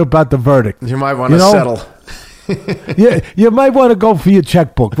feel good about the verdict. You might want to settle. You might want to go for your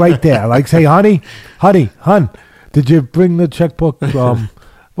checkbook right there. Like, say, honey, did you bring the checkbook?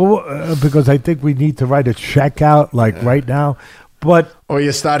 Because I think we need to write a check out, right now. Or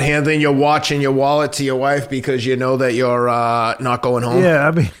you start handing your watch and your wallet to your wife because you know that you're not going home. Yeah,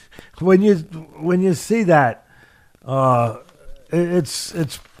 I mean, when you see that, it's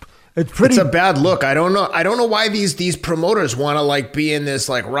pretty. It's a bad look. I don't know why these promoters want to be in this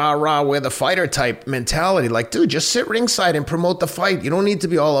rah we're the fighter type mentality. Like, dude, just sit ringside and promote the fight. You don't need to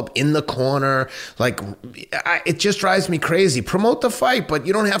be all up in the corner. It just drives me crazy. Promote the fight, but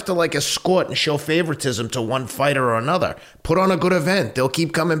you don't have to escort and show favoritism to one fighter or another. Put on a good event. They'll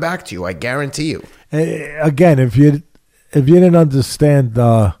keep coming back to you. I guarantee you. Again, if you didn't understand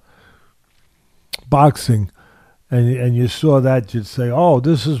boxing. And you saw that, you'd say, oh,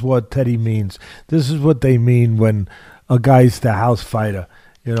 this is what Teddy means. This is what they mean when a guy's the house fighter.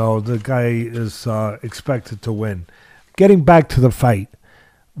 The guy is expected to win. Getting back to the fight,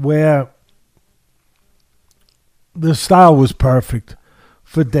 where the style was perfect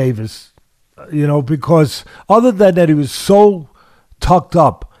for Davis, because other than that, he was so tucked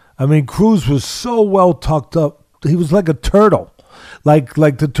up. I mean, Cruz was so well tucked up. He was like a turtle, like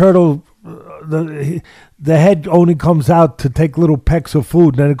the turtle. The head only comes out to take little pecks of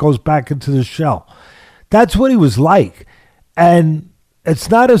food, and then it goes back into the shell. That's what he was like. And it's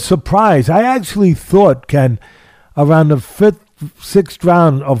not a surprise. I actually thought, Ken, around the 5th, 6th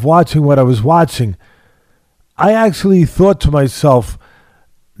round of watching what I was watching, I actually thought to myself,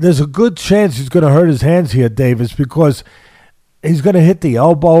 there's a good chance he's going to hurt his hands here, Davis, because he's going to hit the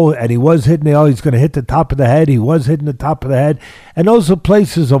elbow, and he was hitting the elbow. He's going to hit the top of the head. He was hitting the top of the head. And those are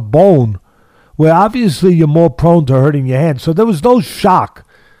places of bone where obviously you're more prone to hurting your hand. So there was no shock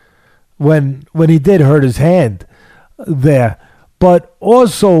when he did hurt his hand there. But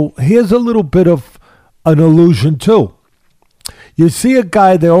also, here's a little bit of an illusion too. You see a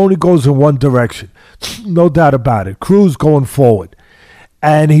guy that only goes in one direction, no doubt about it. Cruz going forward,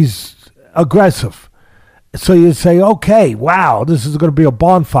 and he's aggressive. So you say, okay, wow, this is going to be a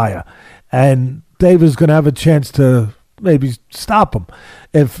bonfire, and Davis is going to have a chance to maybe stop him,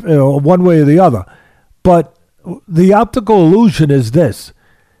 if one way or the other. But the optical illusion is this: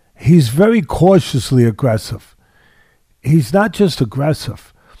 he's very cautiously aggressive. He's not just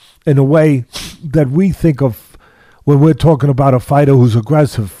aggressive in a that we think of when we're talking about a fighter who's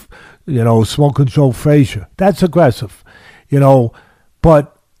aggressive, Smoking Joe Frazier. That's aggressive,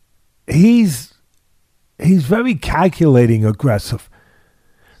 but he's very calculating aggressive.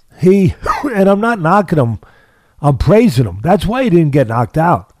 And I'm not knocking him, I'm praising him. That's why he didn't get knocked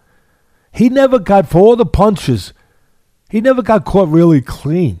out. He never got, for all the punches, he never got caught really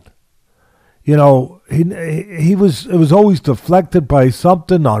clean. You know, it was always deflected by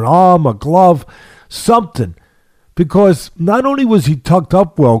something, an arm, a glove, something. Because not only was he tucked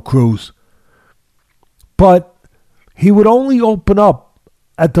up well, Cruz, but he would only open up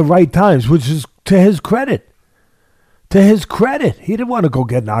at the right times, which is to his credit. To his credit. He didn't want to go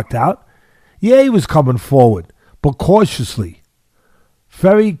get knocked out. Yeah, he was coming forward, but cautiously,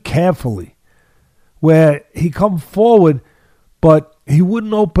 very carefully, where he come forward, but he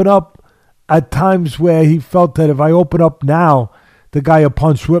wouldn't open up at times where he felt that if I open up now, the guy will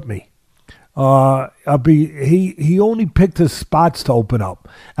punch with me. He only picked his spots to open up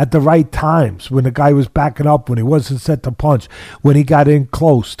at the right times, when the guy was backing up, when he wasn't set to punch, when he got in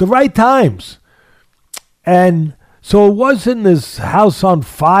close, the right times. And so it wasn't this house on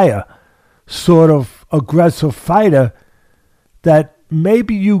fire sort of aggressive fighter that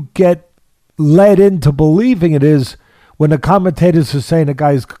maybe you get led into believing it is when the commentators are saying the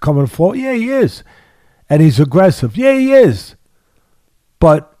guy's coming forward. Yeah, he is. And he's aggressive. Yeah, he is.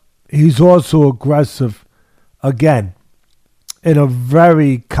 But he's also aggressive, again, in a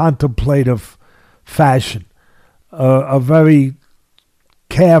very contemplative fashion, a very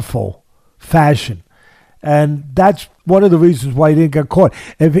careful fashion. And that's one of the reasons why he didn't get caught,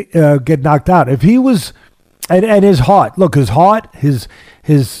 get knocked out. If he was, and his heart, look, his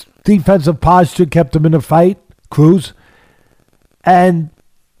defensive posture kept him in the fight, Cruz. And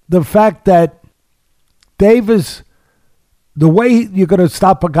the fact that Davis, the way you're going to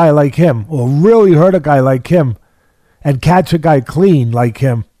stop a guy like him, or really hurt a guy like him, and catch a guy clean like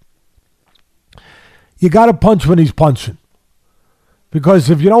him, you got to punch when he's punching. Because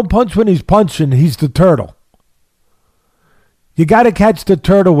if you don't punch when he's punching, he's the turtle. You got to catch the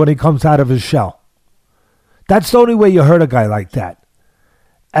turtle when he comes out of his shell. That's the only way you hurt a guy like that.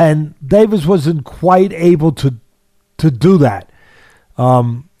 And Davis wasn't quite able to do that.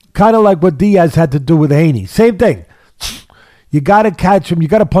 Kind of like what Diaz had to do with Haney. Same thing. You got to catch him. You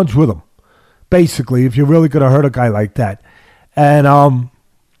got to punch with him, basically, if you're really going to hurt a guy like that. And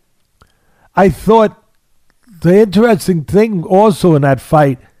I thought the interesting thing also in that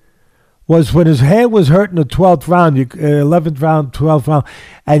fight was when his hand was hurt in the 12th round, 11th round, 12th round,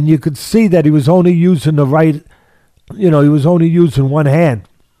 and you could see that he was only using the right, he was only using one hand.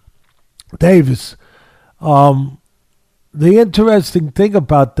 Davis. The interesting thing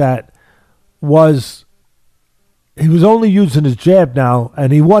about that was he was only using his jab now,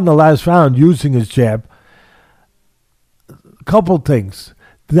 and he won the last round using his jab. A couple things.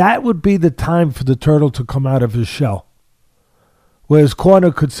 That would be the time for the turtle to come out of his shell, where his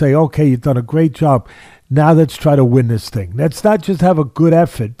corner could say, okay, you've done a great job. Now let's try to win this thing. Let's not just have a good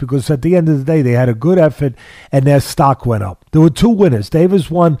effort, because at the end of the day, they had a good effort, and their stock went up. There were two winners.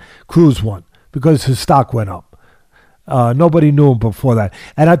 Davis won, Cruz won, because his stock went up. Nobody knew him before that.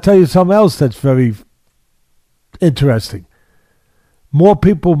 And I'll tell you something else that's very interesting. More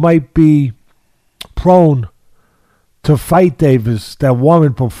people might be prone to fight Davis that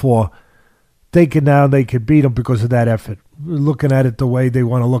weren't before, thinking now they could beat him because of that effort. Looking at it the way they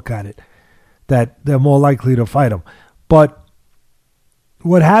want to look at it, that they're more likely to fight him. But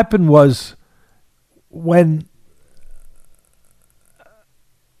what happened was, when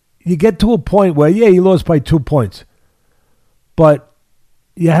you get to a point where, yeah, he lost by 2 points, but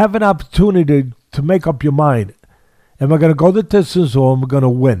you have an opportunity to make up your mind. Am I going to go the distance, or am I going to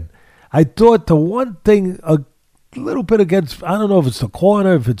win? I thought the one thing a little bit against, I don't know if it's the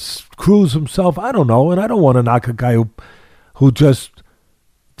corner, if it's Cruz himself, I don't know. And I don't want to knock a guy who just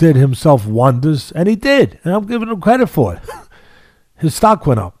did himself wonders. And he did. And I'm giving him credit for it. His stock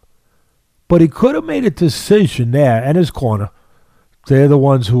went up. But he could have made a decision there, and his corner. They're the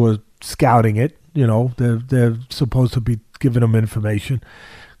ones who are scouting it. They're supposed to be giving him information,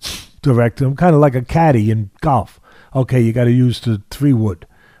 directing him, kind of like a caddy in golf. Okay, you got to use the 3-wood.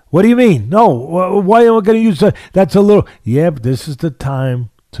 What do you mean? No, why am I going to use that? That's a little. Yeah, but this is the time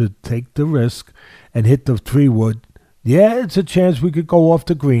to take the risk and hit the 3-wood. Yeah, it's a chance we could go off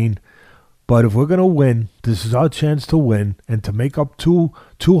the green, but if we're going to win, this is our chance to win and to make up two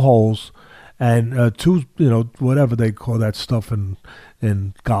holes and two, whatever they call that stuff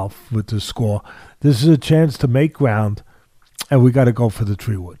in golf with the score. This is a chance to make ground, and we got to go for the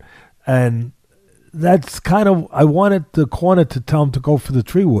 3-wood. And that's kind of, I wanted the corner to tell him to go for the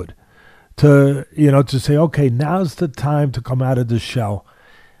 3-wood, to say, okay, now's the time to come out of the shell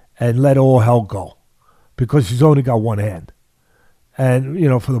and let all hell go, because he's only got one hand, and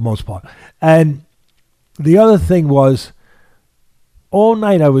for the most part. And the other thing was, all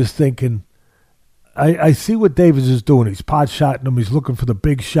night I was thinking, I see what Davis is doing. He's pot shotting him. He's looking for the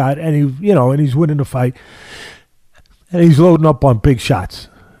big shot, and and he's winning the fight. and he's loading up on big shots,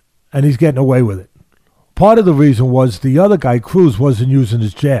 and he's getting away with it. Part of the reason was the other guy, Cruz, wasn't using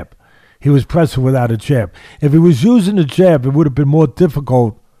his jab. He was pressing without a jab. If he was using a jab, it would have been more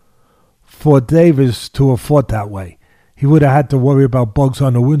difficult for Davis to have fought that way. He would have had to worry about bugs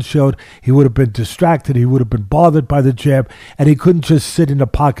on the windshield. He would have been distracted. He would have been bothered by the jab, and he couldn't just sit in the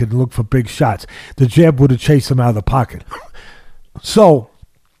pocket and look for big shots. The jab would have chased him out of the pocket. So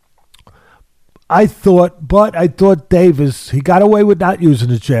I thought Davis, he got away with not using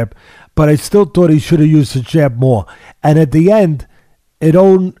the jab, but I still thought he should have used the jab more. And at the end, it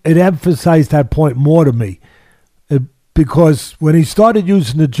emphasized that point more to me. Because when he started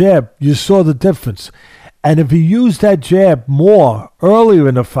using the jab, you saw the difference. And if he used that jab more earlier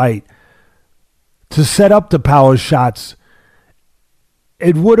in the fight to set up the power shots,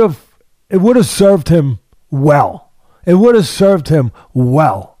 it would have served him well. It would have served him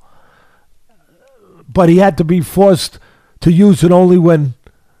well. But he had to be forced to use it only when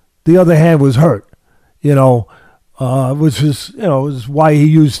the other hand was hurt, which is why he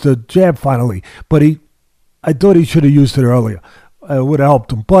used the jab finally. But I thought he should have used it earlier. It would have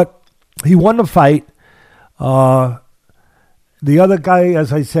helped him. But he won the fight. The other guy,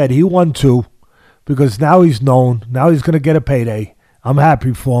 as I said, he won too, because now he's known. Now he's going to get a payday. I'm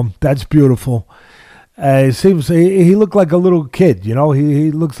happy for him. That's beautiful. It seems he looked like a little kid, He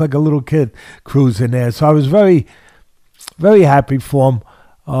looks like a little kid, Cruz, in there. So I was very, very happy for him.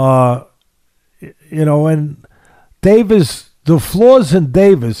 And Davis, the flaws in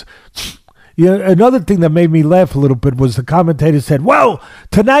Davis. Another thing that made me laugh a little bit was the commentator said, "Well,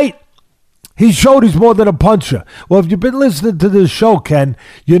 tonight he showed he's more than a puncher." Well, if you've been listening to this show, Ken,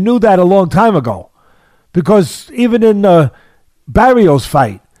 you knew that a long time ago. Because even in Barrios'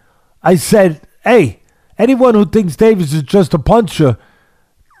 fight, I said, hey, anyone who thinks Davis is just a puncher,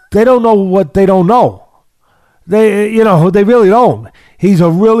 they don't know what they don't know. They really don't. He's a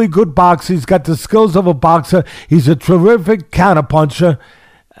really good boxer. He's got the skills of a boxer. He's a terrific counterpuncher.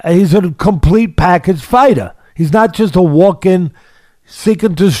 He's a complete package fighter. He's not just a walk-in, seek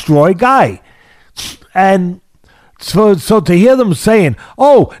and destroy guy. And so to hear them saying,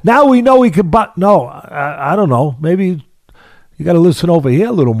 "Oh, now we know he can box," no, I don't know. Maybe you got to listen over here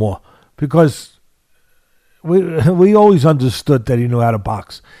a little more, because we always understood that he knew how to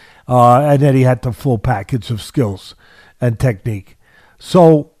box, and that he had the full package of skills and technique.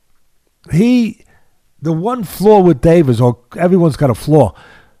 So the one flaw with Davis, or everyone's got a flaw,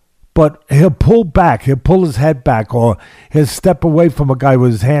 but he'll pull back, he'll pull his head back, or he'll step away from a guy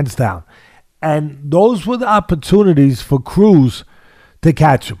with his hands down. And those were the opportunities for Cruz to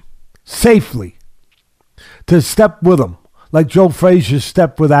catch him safely, to step with him, like Joe Frazier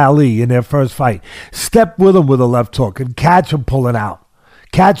stepped with Ali in their first fight. Step with him with a left hook and catch him pulling out,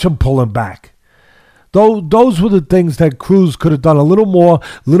 catch him pulling back. Those were the things that Cruz could have done a little more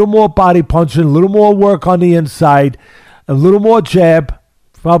body punching, a little more work on the inside, a little more jab,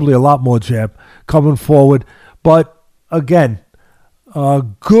 probably a lot more jab coming forward. But again, a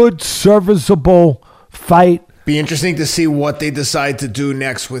good, serviceable fight. Be interesting to see what they decide to do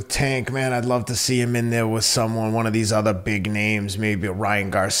next with Tank, man. I'd love to see him in there with one of these other big names, maybe Ryan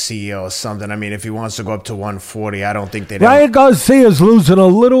Garcia or something. I mean, if he wants to go up to 140, I don't think they'd... Ryan Garcia's losing a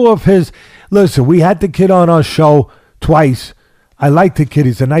little of his... Listen, we had the kid on our show twice. I like the kid.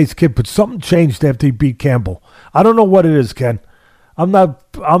 He's a nice kid, but something changed after he beat Campbell. I don't know what it is, Ken. I'm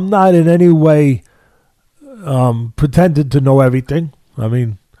not in any way pretending to know everything. I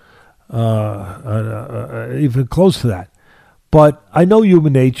mean... even close to that. But I know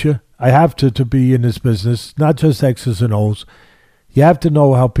human nature. I have to be in this business, not just X's and O's. You have to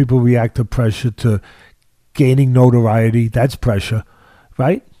know how people react to pressure, to gaining notoriety. That's pressure,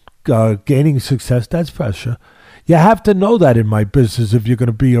 right? Gaining success, that's pressure. You have to know that in my business if you're going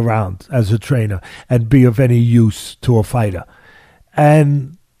to be around as a trainer and be of any use to a fighter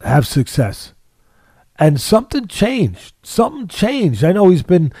and have success. And something changed. I know he's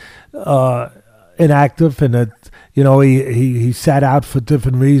been inactive, and that he sat out for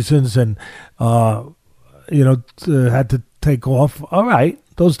different reasons, and had to take off. All right,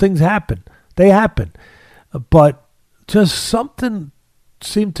 those things happen. They happen, but just something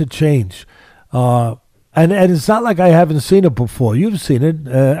seemed to change. And it's not like I haven't seen it before. You've seen it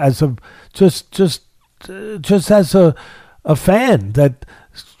as a just as a fan that.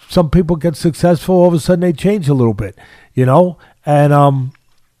 Some people get successful, all of a sudden they change a little bit, and I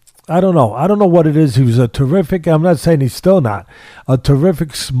don't know. I don't know what it is. He was a terrific, I'm not saying he's still not, a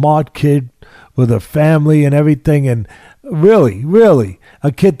terrific, smart kid with a family and everything, and really, really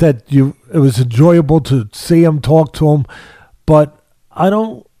a kid that it was enjoyable to see him, talk to him, but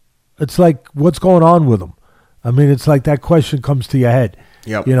it's like, what's going on with him? I mean, it's like that question comes to your head.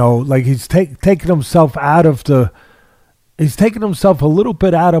 Yep. You know, like he's taking himself out of he's taking himself a little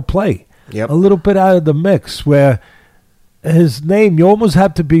bit out of play. Yep. A little bit out of the mix where his name, you almost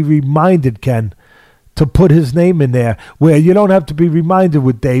have to be reminded, Ken, to put his name in there, where you don't have to be reminded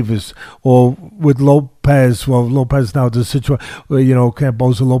with Davis or with Lopez. Well, Lopez now the situation where, you know,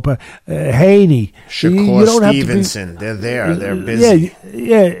 Cambosa, Lopez, Haney. Shakur Stevenson. They're there. They're busy.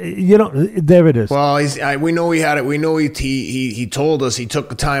 Yeah. You know, there it is. Well, we know he had it. We know he told us he took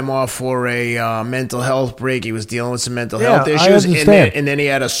the time off for a mental health break. He was dealing with some mental health issues, and then he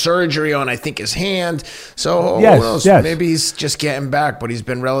had a surgery on, I think, his hand. So who knows? Maybe he's just getting back, but he's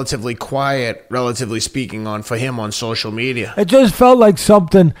been relatively quiet, relatively speaking, for him on social media. It just felt like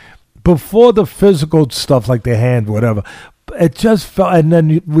something before the physical stuff, like the hand, whatever. It just felt, and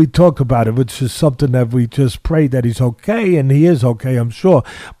then we talk about it, which is something that we just pray that he's okay, and he is okay, I'm sure.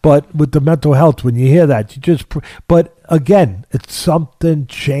 But with the mental health, when you hear that, you just pray. But again, it's something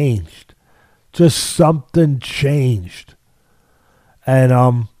changed. Just something changed. And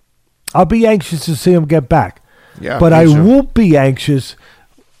I'll be anxious to see him get back. Yeah, but I won't be anxious.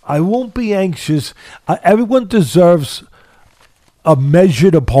 Everyone deserves a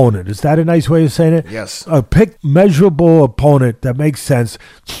measured opponent. Is that a nice way of saying it? Yes. A pick measurable opponent that makes sense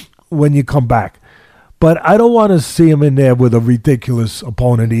when you come back. But I don't want to see him in there with a ridiculous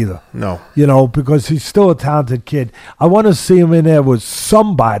opponent either. No. You know, because he's still a talented kid. I want to see him in there with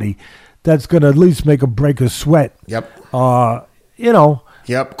somebody that's going to at least make him break a sweat. Yep. You know.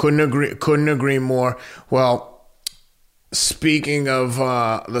 Yep. Couldn't agree more. Well, speaking of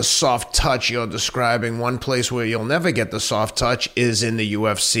the soft touch you're describing, one place where you'll never get the soft touch is in the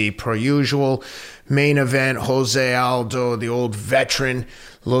UFC. Per usual, main event, Jose Aldo, the old veteran,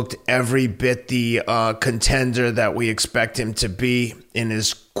 looked every bit the contender that we expect him to be in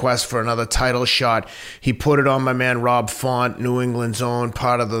his quest for another title shot. He put it on my man Rob Font, New England's own,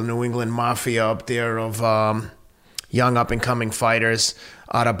 part of the New England Mafia up there of young up-and-coming fighters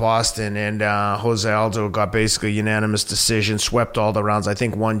out of Boston, and Jose Aldo got basically a unanimous decision, swept all the rounds. I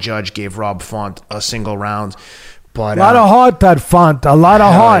think one judge gave Rob Font a single round. But a lot of heart, that Font. A lot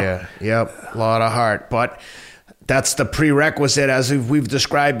of heart. Yeah. Yep, a lot of heart. But that's the prerequisite, as we've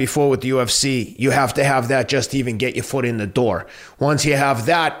described before with the UFC. You have to have that just to even get your foot in the door. Once you have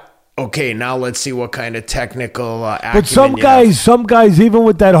that, okay, now let's see what kind of technical acumen. But some guys, even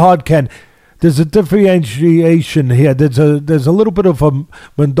with that heart, Ken, there's a differentiation here. There's a little bit of a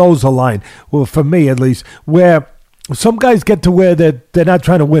Mendoza line, well, for me at least, where some guys get to where they're not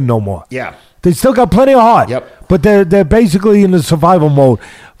trying to win no more. Yeah. They still got plenty of heart. Yep. But they're basically in the survival mode.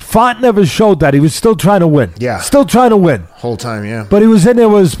 Font never showed that. He was still trying to win. Yeah. Still trying to win. Whole time, yeah. But he was in there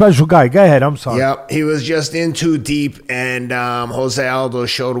with a special guy. Go ahead. I'm sorry. Yep. He was just in too deep, and Jose Aldo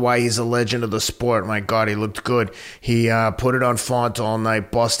showed why he's a legend of the sport. My God, he looked good. He put it on Font all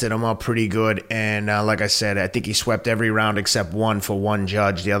night, busted him up pretty good. And like I said, I think he swept every round except one for one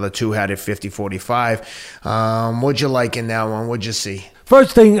judge. The other two had it 50-45. What'd you like in that one? What'd you see?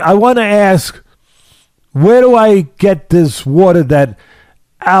 First thing, I want to ask, where do I get this water that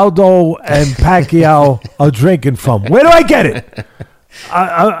Aldo and Pacquiao are drinking from? Where do I get it?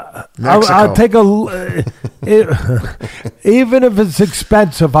 I'll take even if it's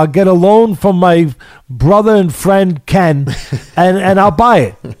expensive, I'll get a loan from my brother and friend Ken, and I'll buy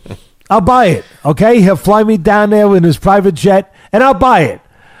it. I'll buy it, okay? He'll fly me down there in his private jet, and I'll buy it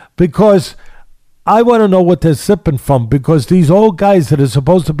because I want to know what they're sipping from, because these old guys that are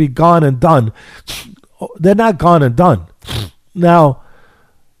supposed to be gone and done, they're not gone and done. Now,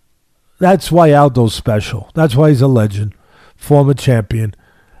 that's why Aldo's special. That's why he's a legend, former champion.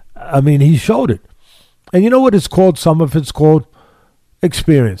 I mean, he showed it. And you know what it's called? Some of it's called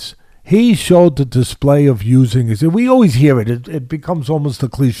experience. He showed the display of using his. We always hear it. It becomes almost a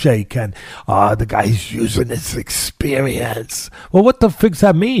cliche, Ken. The guy's using his experience. Well, what the fix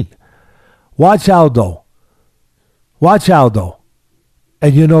that mean? Watch Aldo. Watch Aldo.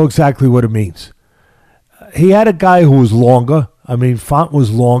 And you know exactly what it means. He had a guy who was longer. I mean, Font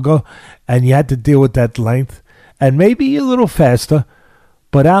was longer, and you had to deal with that length. And maybe a little faster,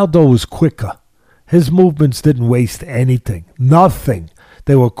 but Aldo was quicker. His movements didn't waste anything. Nothing.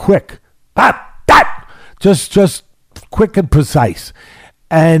 They were quick. Just quick and precise.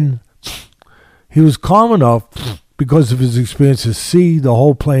 And he was calm enough because of his experience to see the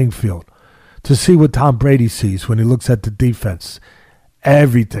whole playing field, to see what Tom Brady sees when he looks at the defense.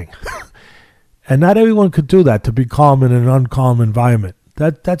 Everything. And not everyone could do that, to be calm in an uncalm environment.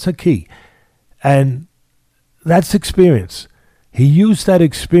 That's a key. And that's experience. He used that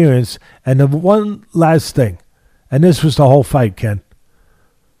experience. And the one last thing, and this was the whole fight, Ken.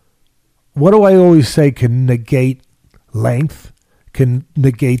 what do I always say can negate length, can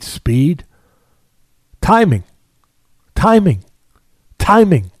negate speed? Timing. Timing.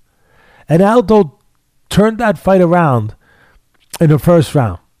 Timing. And Aldo turned that fight around in the first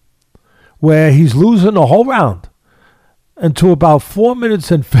round, where he's losing the whole round until about 4 minutes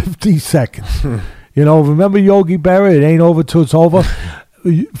and 50 seconds. Remember Yogi Berra? It ain't over till it's over.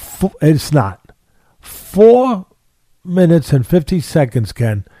 It's not. 4 minutes and 50 seconds,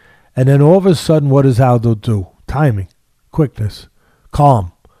 Ken. And then all of a sudden, what does Aldo do? Timing, quickness,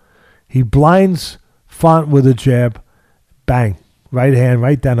 calm. He blinds Font with a jab. Bang. Right hand,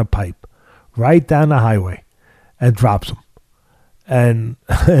 right down the pipe. Right down the highway. And drops him. And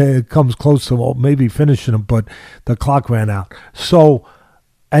it comes close to maybe finishing him, but the clock ran out. So,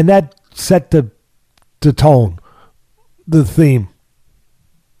 and that set the tone, the theme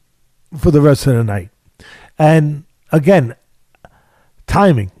for the rest of the night. And again,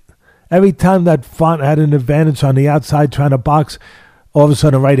 timing. Every time that Font had an advantage on the outside trying to box, all of a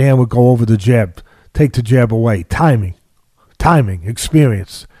sudden the right hand would go over the jab, take the jab away. Timing,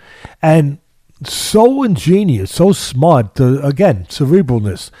 experience. And so ingenious, so smart. Again,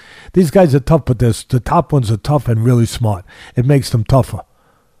 cerebralness. These guys are tough, but the top ones are tough and really smart. It makes them tougher.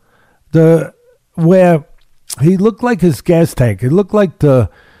 Where he looked like his gas tank. It looked like the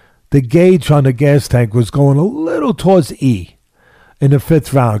gauge on the gas tank was going a little towards E in the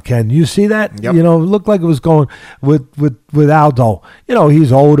fifth round, Ken. You see that? Yep. It looked like it was going with Aldo.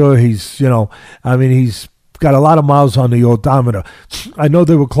 He's older. He's got a lot of miles on the odometer. I know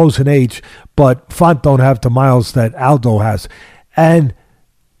they were close in age, but Font don't have the miles that Aldo has. And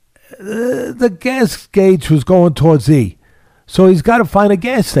the gas gauge was going towards E. So he's got to find a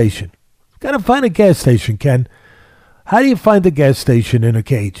gas station. Got to find a gas station, Ken. How do you find a gas station in a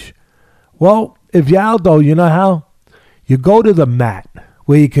cage? Well, if you're Aldo, you know how? You go to the mat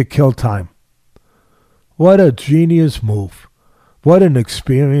where you could kill time. What a genius move. What an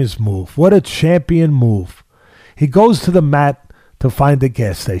experienced move. What a champion move. He goes to the mat to find a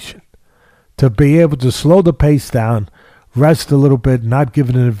gas station, to be able to slow the pace down, rest a little bit, not give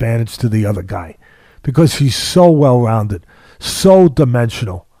an advantage to the other guy, because he's so well-rounded, so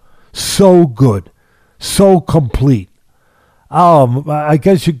dimensional, so good, so complete. I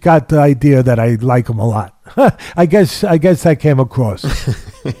guess you got the idea that I like him a lot. I guess that came across.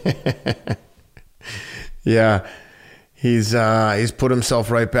 Yeah, he's put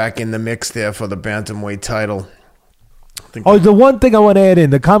himself right back in the mix there for the bantamweight title. The one thing I want to add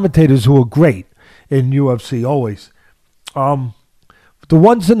in, the commentators who are great in UFC always, the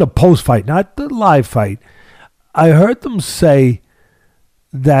ones in the post fight, not the live fight, I heard them say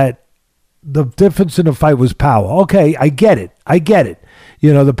that the difference in the fight was power. Okay, I get it.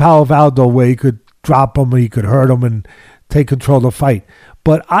 The power of Aldo, where he could drop him, or he could hurt him and take control of the fight.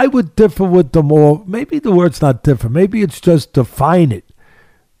 But I would differ with them, or maybe the word's not differ. Maybe it's just define it.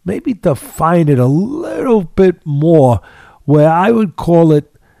 Maybe define it a little bit more, where I would call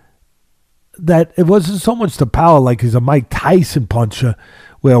it that it wasn't so much the power like he's a Mike Tyson puncher,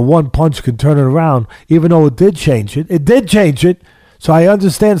 where one punch can turn it around, even though it did change it. It did change it. So I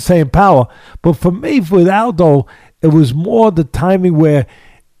understand saying power. But for me, with Aldo, it was more the timing where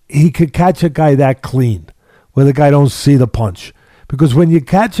he could catch a guy that clean, where the guy don't see the punch. Because when you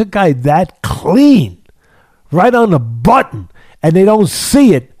catch a guy that clean, right on the button, and they don't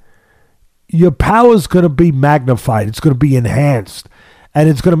see it, your power's going to be magnified. It's going to be enhanced. And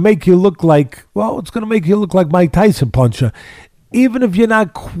it's going to make you look like, Mike Tyson puncher. Even if you're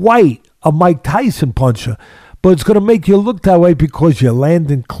not quite a Mike Tyson puncher. But it's going to make you look that way because you're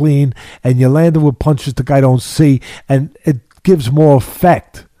landing clean and you're landing with punches the guy don't see. And it gives more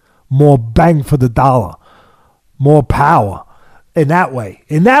effect, more bang for the dollar, more power in that way.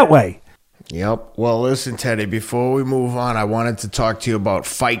 Yep. Well, listen, Teddy, before we move on, I wanted to talk to you about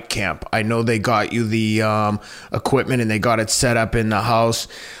Fight Camp. I know they got you the equipment and they got it set up in the house.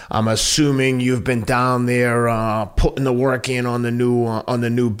 I'm assuming you've been down there putting the work in on the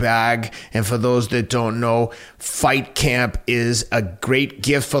new bag. And for those that don't know, Fight Camp is a great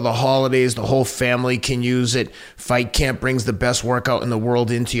gift for the holidays. The whole family can use it. Fight Camp brings the best workout in the world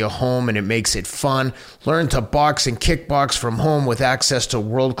into your home, and it makes it fun. Learn to box and kickbox from home with access to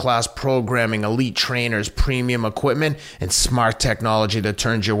world-class programs programming, elite trainers, premium equipment, and smart technology that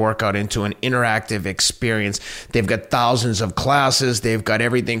turns your workout into an interactive experience. They've got thousands of classes. They've got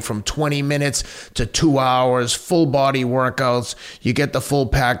everything from 20 minutes to 2 hours, full body workouts. You get the full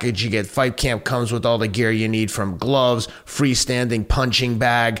package. You get Fight Camp comes with all the gear you need, from gloves, freestanding punching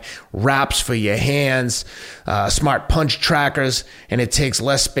bag, wraps for your hands, smart punch trackers, and it takes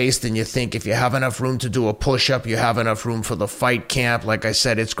less space than you think. If you have enough room to do a push-up, you have enough room for the Fight Camp. Like I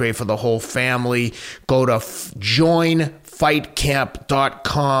said, it's great for the whole family. Go to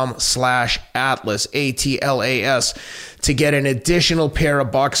joinfightcamp.com/Atlas, ATLAS, to get an additional pair of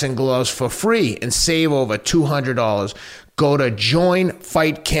boxing gloves for free and save over $200. Go to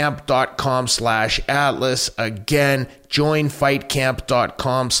joinfightcamp.com/Atlas. Again,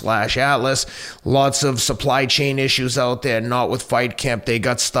 joinfightcamp.com/Atlas. Lots of supply chain issues out there. Not with Fight Camp. They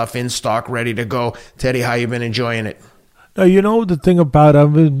got stuff in stock ready to go. Teddy, how you been enjoying it? Now, you know the thing about it,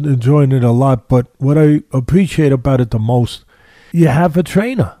 I've been enjoying it a lot, but what I appreciate about it the most, you have a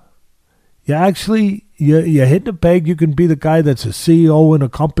trainer. You actually, you hit the peg. You can be the guy that's a CEO in a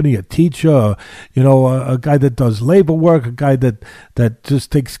company, a teacher, a guy that does labor work, a guy that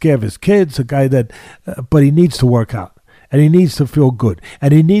just takes care of his kids, a guy that, but he needs to work out, and he needs to feel good,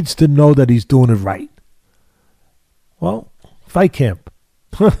 and he needs to know that he's doing it right. Well, Fight Camp.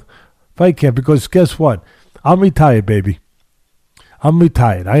 Fight Camp, because guess what? I'm retired, baby. I'm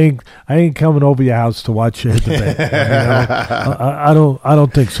retired. I ain't coming over your house to watch you hit the bed. I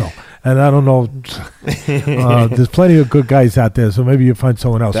don't think so. And I don't know. There's plenty of good guys out there, so maybe you find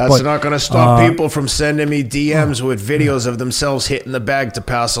someone else. That's not going to stop people from sending me DMs with videos of themselves hitting the bag to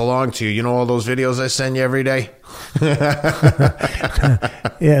pass along to you. You know all those videos I send you every day?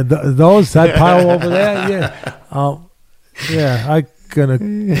 Yeah, that pile over there. Yeah, I'm gonna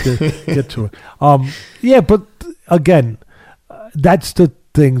get to it. Yeah, but again, that's the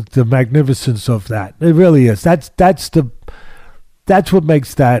thing, the magnificence of that. It really is. That's what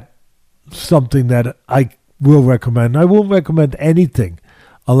makes that something that I will recommend. I won't recommend anything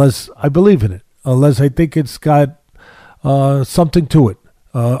unless I believe in it, unless I think it's got something to it,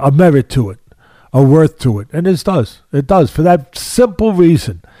 a merit to it, a worth to it. And it does. It does. For that simple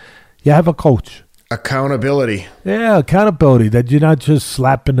reason, you have a coach. Accountability. Yeah, accountability, that you're not just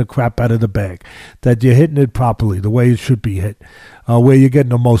slapping the crap out of the bag, that you're hitting it properly, the way it should be hit, where you're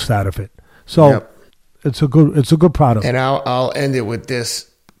getting the most out of it. So yep. It's a good product. And I'll end it with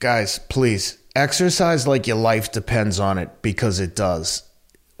this. Guys, please, exercise like your life depends on it, because it does.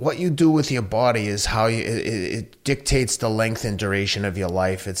 What you do with your body is how it dictates the length and duration of your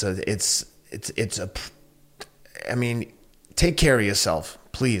life. I mean, take care of yourself,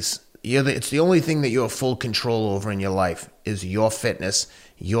 please. It's the only thing that you have full control over in your life is your fitness,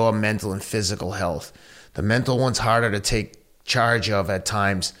 your mental and physical health. The mental one's harder to take charge of at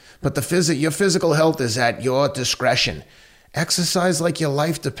times, but your physical health is at your discretion. Exercise like your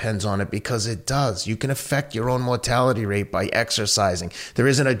life depends on it, because it does. You can affect your own mortality rate by exercising. There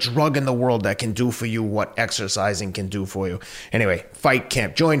isn't a drug in the world that can do for you what exercising can do for you. Anyway, Fight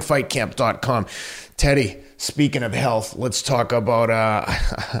Camp. Join fightcamp.com. Teddy, speaking of health, let's talk about,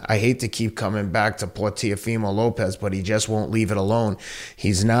 I hate to keep coming back to Teofimo Lopez, but he just won't leave it alone.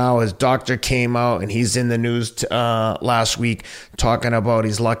 His doctor came out, and he's in the news last week talking about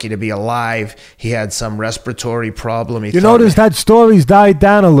he's lucky to be alive. He had some respiratory problem. You notice that story's died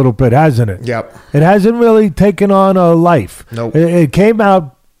down a little bit, hasn't it? Yep. It hasn't really taken on a life. Nope. It came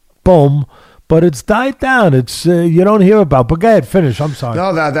out, boom. But it's died down. It's you don't hear about. But go ahead, finish. I'm sorry.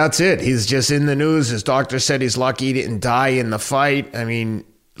 No, that's it. He's just in the news. His doctor said he's lucky he didn't die in the fight. I mean,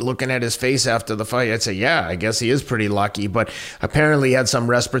 looking at his face after the fight, I'd say, yeah, I guess he is pretty lucky. But apparently he had some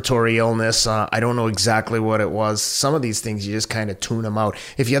respiratory illness. I don't know exactly what it was. Some of these things, you just kind of tune them out.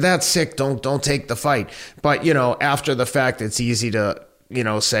 If you're that sick, don't take the fight. But, after the fact, it's easy to,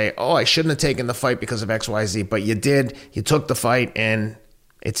 say, oh, I shouldn't have taken the fight because of X, Y, Z. But you did. You took the fight, and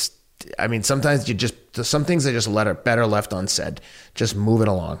sometimes some things are just better left unsaid. Just move it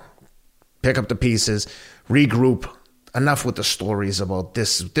along. Pick up the pieces, regroup. Enough with the stories about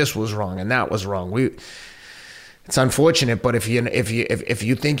this was wrong and that was wrong. It's unfortunate, but if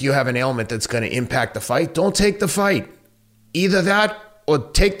you think you have an ailment that's going to impact the fight, don't take the fight. Either that or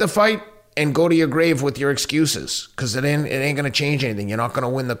take the fight and go to your grave with your excuses, because it ain't going to change anything. You're not going to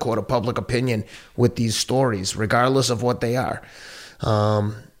win the court of public opinion with these stories, regardless of what they are.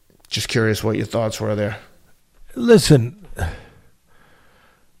 Just curious what your thoughts were there. Listen,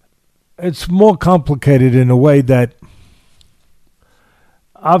 it's more complicated in a way that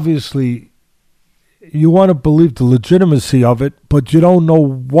obviously you want to believe the legitimacy of it, but you don't know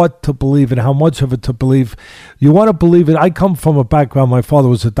what to believe and how much of it to believe. You want to believe it. I come from a background, my father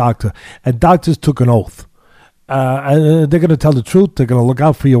was a doctor, and doctors took an oath. And they're going to tell the truth. They're going to look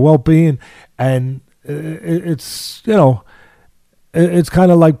out for your well-being. And it's, it's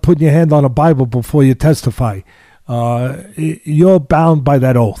kind of like putting your hand on a Bible before you testify. You're bound by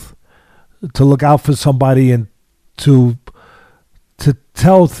that oath to look out for somebody and to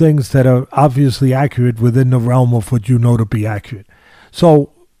tell things that are obviously accurate within the realm of what you know to be accurate.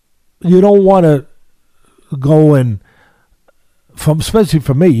 So you don't want to go and, especially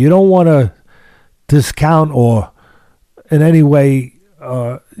for me, you don't want to discount or in any way,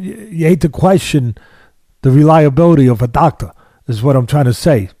 you hate to question the reliability of a doctor, is what I'm trying to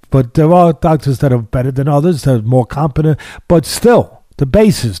say. But there are doctors that are better than others, that are more competent, but still, the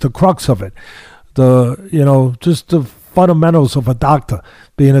basis, the crux of it, just the fundamentals of a doctor,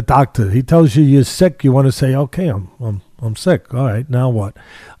 being a doctor. He tells you you're sick, you want to say, okay, I'm sick. All right, now what?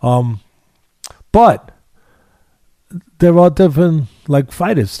 But there are different, like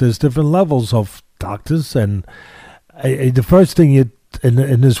fighters, there's different levels of doctors, and the first thing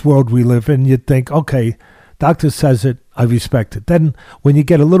in this world we live in, you think, okay, doctor says it, I respect it. Then when you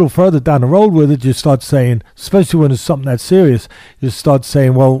get a little further down the road with it, you start saying, especially when it's something that's serious, you start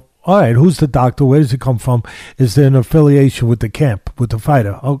saying, well, all right, who's the doctor? Where does he come from? Is there an affiliation with the camp, with the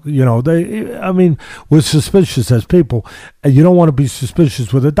fighter? Oh, we're suspicious as people, and you don't want to be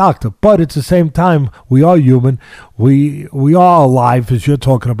suspicious with a doctor. But at the same time, we are human. We are alive, as you're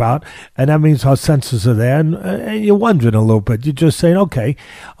talking about, and that means our senses are there. And you're wondering a little bit. You're just saying, okay,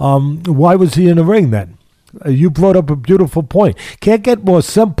 why was he in the ring then? You brought up a beautiful point. Can't get more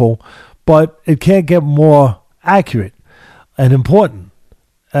simple, but it can't get more accurate and important.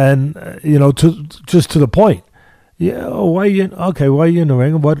 And, just to the point. Yeah, why are you in the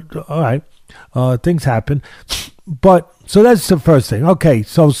ring? What? All right. Things happen. But, so that's the first thing. Okay,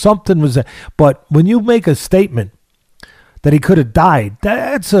 so something was there. But when you make a statement that he could have died,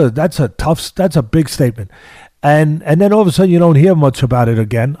 that's a big statement. And then all of a sudden you don't hear much about it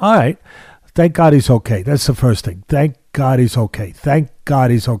again. All right. Thank God he's okay. That's the first thing. Thank God he's okay. Thank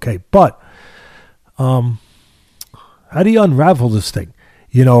God he's okay. But, how do you unravel this thing?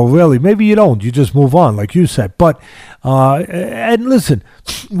 Really, maybe you don't. You just move on, like you said. But, and listen,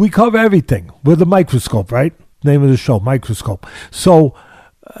 we cover everything with a microscope, right? Name of the show, Microscope. So,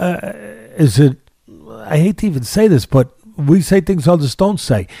 is it, I hate to even say this, but we say things others don't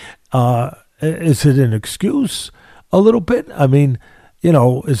say. Is it an excuse a little bit? I mean,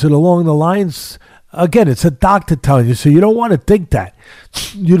 is it along the lines, again, it's a doctor telling you, so you don't want to think that.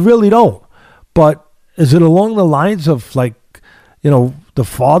 You really don't. But is it along the lines of, like, the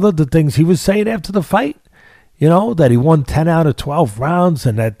father, the things he was saying after the fight, that he won 10 out of 12 rounds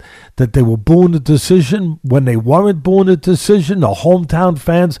and that they were booing the decision when they weren't booing the decision. The hometown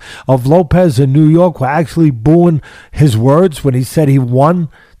fans of Lopez in New York were actually booing his words when he said he won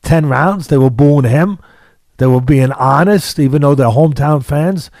 10 rounds. They were booing him. They were being honest, even though they're hometown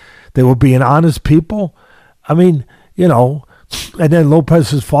fans. They were being honest people. I mean, and then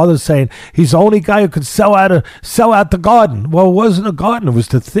Lopez's father saying he's the only guy who could sell out the Garden. Well, it wasn't a Garden; it was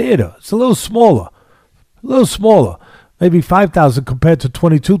the theater. It's a little smaller, maybe 5,000 compared to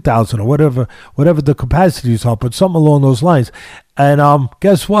 22,000 or whatever the capacities are, but something along those lines. And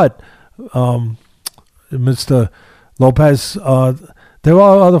guess what, Mr. Lopez? There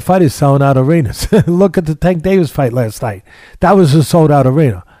are other fighters selling out arenas. Look at the Tank Davis fight last night. That was a sold-out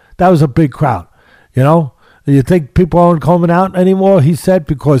arena. That was a big crowd. You think people aren't coming out anymore? He said,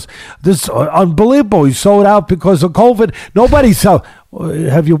 because this is unbelievable. He sold out because of COVID. Nobody sold.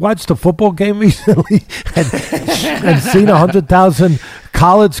 Have you watched a football game recently and seen 100,000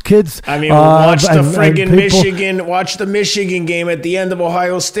 college kids? I mean, watch the Michigan game at the end of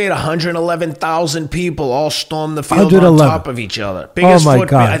Ohio State. 111,000 people all stormed the field on top of each other. Biggest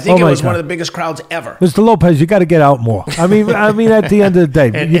God. I think it was one of the biggest crowds ever. Mr. Lopez, you got to get out more. I mean, at the end of the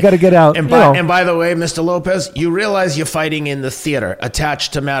day, you got to get out. And by the way, Mr. Lopez, you realize you're fighting in the theater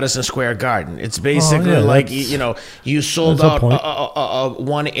attached to Madison Square Garden. It's basically you sold out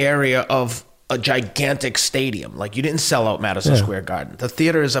one area of a gigantic stadium. Like, you didn't sell out Madison Square Garden. The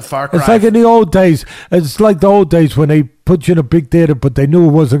theater is a far cry. It's like in the old days. It's like the old days when they put you in a big theater, but they knew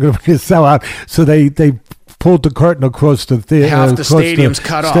it wasn't going to be a sellout, so they pulled the curtain across the theater. Half the stadium's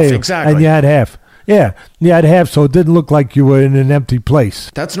cut off, exactly. And you had half. Yeah, you had half, so it didn't look like you were in an empty place.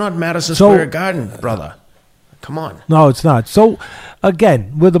 That's not Madison Square Garden, brother. Come on. No, it's not. So,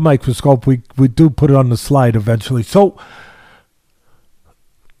 again, with the microscope, we do put it on the slide eventually. So,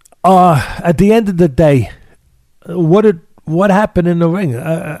 at the end of the day, what happened in the ring?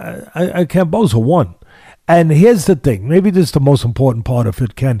 Camboza won. And here's the thing. Maybe this is the most important part of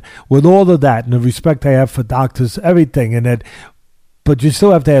it, Ken. With all of that and the respect I have for doctors, everything, and that, but you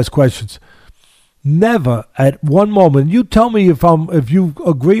still have to ask questions. Never at one moment. You tell me if you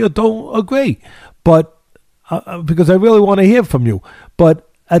agree or don't agree, but because I really want to hear from you. But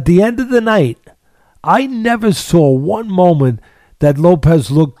at the end of the night, I never saw one moment that Lopez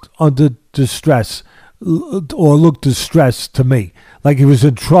looked under distress or looked distressed to me, like he was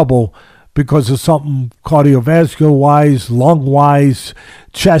in trouble because of something cardiovascular-wise, lung-wise,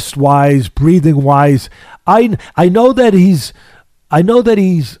 chest-wise, breathing-wise. I know that he's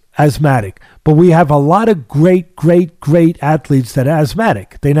asthmatic, but we have a lot of great athletes that are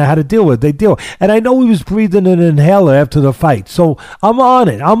asthmatic. They know how to deal with it. They deal. And I know he was breathing an inhaler after the fight. So I'm on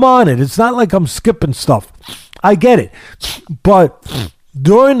it. It's not like I'm skipping stuff. I get it. But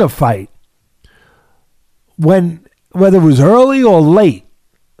during the fight, whether it was early or late,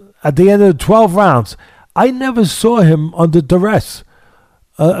 at the end of the 12 rounds, I never saw him under duress.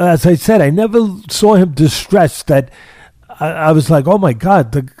 As I said, I never saw him distressed that I was like, oh my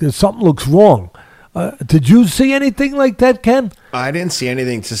God, something looks wrong. Did you see anything like that, Ken? I didn't see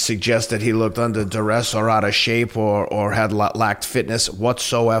anything to suggest that he looked under duress or out of shape or had lacked fitness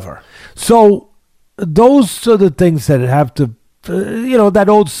whatsoever. So those are the things that have to, that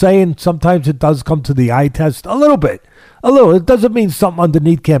old saying, sometimes it does come to the eye test a little bit. It doesn't mean something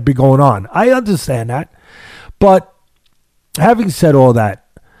underneath can't be going on. I understand that. But having said all that,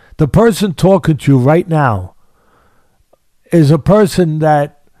 the person talking to you right now is a person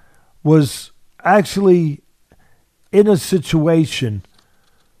that was actually in a situation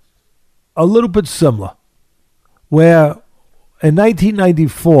a little bit similar, where in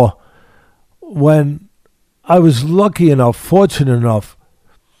 1994, when I was fortunate enough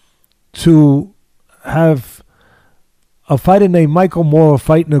to have a fighter named Michael Moore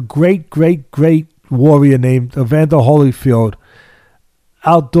fighting a great warrior named Evander Holyfield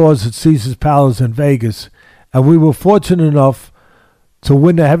outdoors at Caesar's Palace in Vegas. And we were fortunate enough to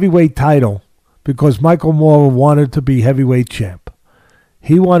win the heavyweight title because Michael Moore wanted to be heavyweight champ.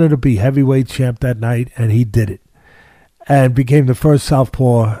 He wanted to be heavyweight champ that night, and he did it. And became the first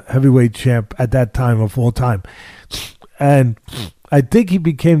Southpaw heavyweight champ at that time of all time. And I think he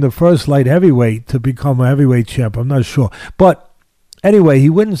became the first light heavyweight to become a heavyweight champ. I'm not sure. But anyway, he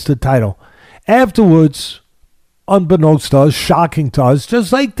wins the title. Afterwards, unbeknownst to us, shocking to us,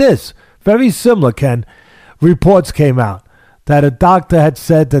 just like this, very similar, Ken, reports came out that a doctor had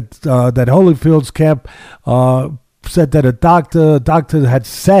said that Holyfield's camp said that a doctor had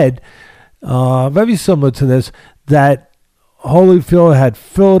said, very similar to this, that Holyfield had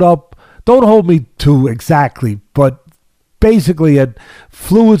filled up, don't hold me to exactly, but basically had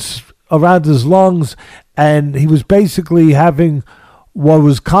fluids around his lungs, and he was basically having what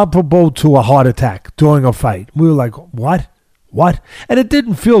was comparable to a heart attack during a fight. We were like, what? And it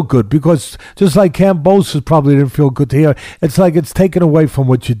didn't feel good because just like Kambosos probably didn't feel good to hear, it's like it's taken away from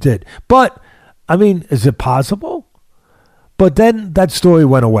what you did. But, I mean, is it possible? But then that story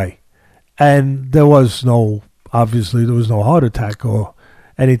went away, and there was no heart attack or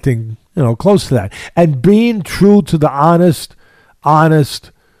anything, close to that. And being true to the honest,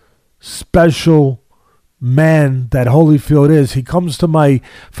 special man that Holyfield is, he comes to my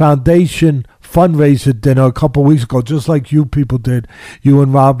foundation fundraiser dinner a couple weeks ago, just like you people did, you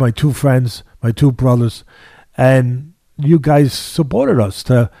and Rob, my two friends, my two brothers, and you guys supported us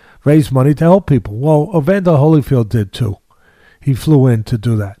to raise money to help people. Well, Evander Holyfield did too. He flew in to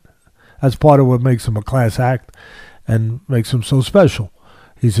do that. That's part of what makes him a class act and makes him so special.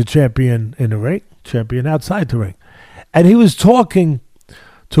 He's a champion in the ring, champion outside the ring. And he was talking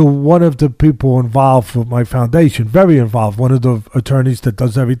to one of the people involved with my foundation, very involved, one of the attorneys that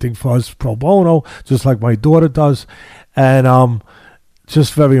does everything for us pro bono, just like my daughter does, and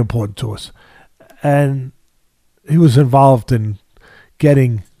just very important to us. And he was involved in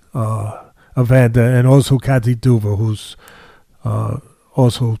getting Evander and also Kathy Duva, who's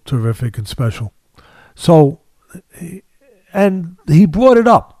also terrific and special. So, and he brought it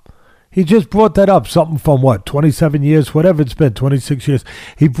up. He just brought that up, something from 27 years, whatever it's been, 26 years.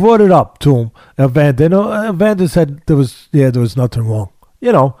 He brought it up to him, Evander. And Evander said there was nothing wrong.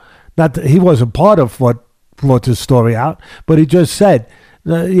 Not that he wasn't part of what brought this story out, but he just said,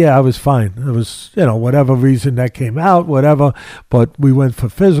 I was fine. It was, whatever reason that came out, whatever, but we went for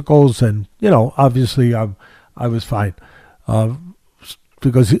physicals and, obviously I was fine.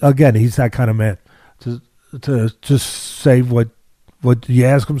 Because, again, he's that kind of man. To just say what you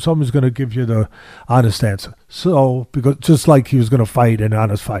ask him, someone's going to give you the honest answer. So, because just like he was going to fight an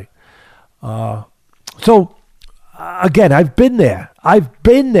honest fight. So, again, I've been there.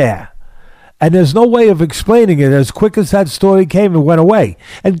 And there's no way of explaining it. As quick as that story came, it went away.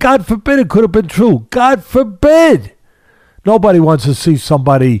 And God forbid it could have been true. God forbid. Nobody wants to see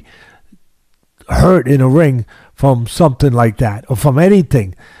somebody hurt in a ring from something like that, or from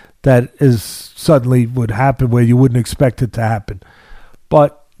anything that is suddenly would happen where you wouldn't expect it to happen.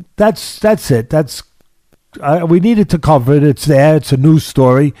 But that's it. We needed to cover it. It's there. It's a news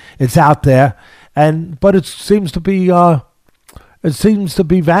story. It's out there, but it seems to be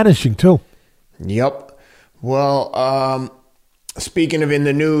vanishing too. Yep. Well, speaking of in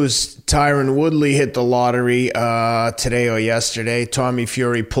the news, Tyron Woodley hit the lottery today or yesterday. Tommy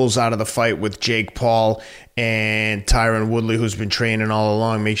Fury pulls out of the fight with Jake Paul, and Tyron Woodley, who's been training all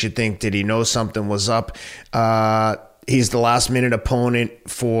along, makes you think, did he know something was up? He's the last-minute opponent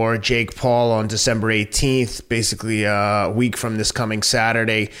for Jake Paul on December 18th, basically a week from this coming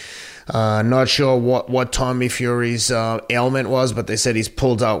Saturday. Not sure what Tommy Fury's ailment was, but they said he's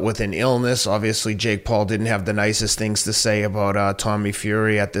pulled out with an illness. Obviously, Jake Paul didn't have the nicest things to say about Tommy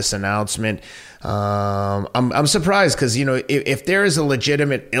Fury at this announcement. I'm surprised because, if there is a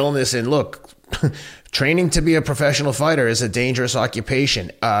legitimate illness, and look, training to be a professional fighter is a dangerous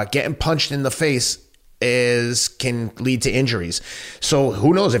occupation. Getting punched in the face can lead to injuries. So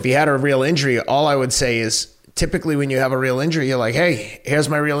who knows? If he had a real injury, all I would say is, typically when you have a real injury, you're like, hey, here's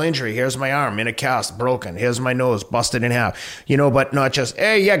my real injury. Here's my arm in a cast, broken. Here's my nose, busted in half. But not just,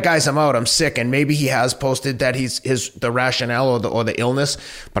 hey, yeah, guys, I'm out, I'm sick. And maybe he has posted that the rationale or the illness,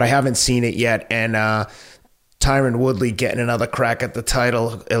 but I haven't seen it yet. And Tyron Woodley getting another crack at the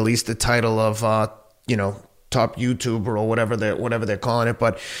title, at least the title of, top YouTuber or whatever they're calling it.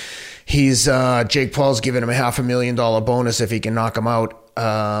 But Jake Paul's giving him a $500,000 bonus if he can knock him out.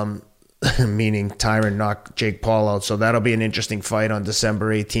 Meaning Tyron knocked Jake Paul out. So that'll be an interesting fight on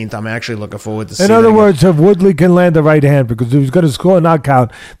December 18th. I'm actually looking forward to seeing it. In other words, if Woodley can land the right hand, because if he's going to score a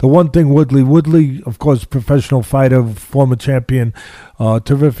knockout, the one thing Woodley, of course, professional fighter, former champion,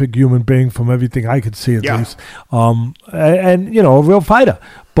 terrific human being from everything I could see at least. And, a real fighter,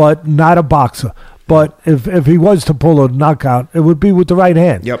 but not a boxer. But if he was to pull a knockout, it would be with the right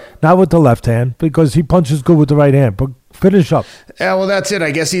hand. Yep. Not with the left hand, because he punches good with the right hand. But finish up. Yeah, well, that's it.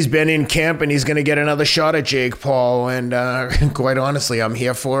 I guess he's been in camp and he's going to get another shot at Jake Paul. And quite honestly, I'm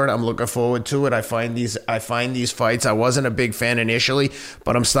here for it. I'm looking forward to it. I find these fights. I wasn't a big fan initially,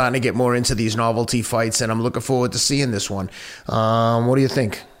 but I'm starting to get more into these novelty fights, and I'm looking forward to seeing this one. What do you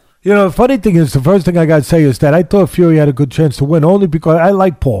think? The funny thing is, the first thing I got to say is that I thought Fury had a good chance to win, only because I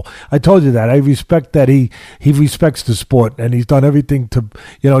like Paul. I told you that. I respect that he respects the sport, and he's done everything to,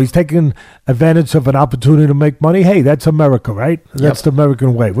 he's taken advantage of an opportunity to make money. Hey, that's America, right? That's the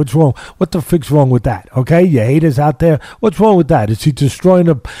American way. What's wrong? What the frick's wrong with that? Okay? You haters out there, what's wrong with that? Is he destroying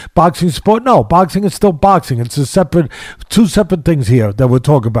the boxing sport? No, boxing is still boxing. It's two separate things here that we're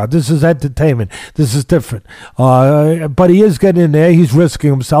talking about. This is entertainment. This is different. But he is getting in there. He's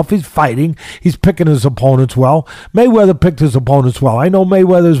risking himself. He's fighting. He's picking his opponents well. Mayweather picked his opponents well. I know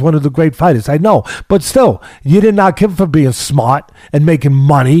Mayweather is one of the great fighters. I know. But still, you didn't knock him for being smart and making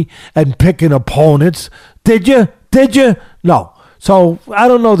money and picking opponents. Did you? No. So I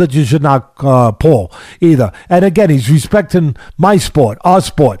don't know that you should knock Paul either. And again, he's respecting my sport, our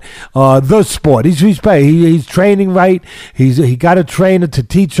sport, the sport. He's training right. He got a trainer to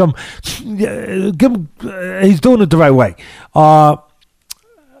teach him. He's doing it the right way.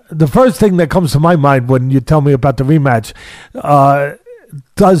 The first thing that comes to my mind when you tell me about the rematch,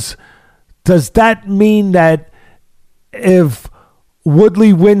 does that mean that if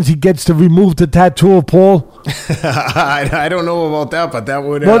Woodley wins, he gets to remove the tattoo of Paul? I don't know about that, but that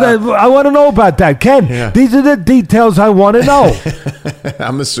would... Well, I want to know about that, Ken. Yeah. These are the details I want to know.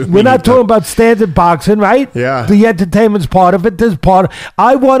 I'm assuming... We're not talking about standard boxing, right? Yeah. The entertainment's part of it. There's part of...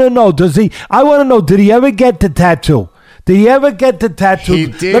 I want to know, did he ever get the tattoo? Did he ever get the tattoo? He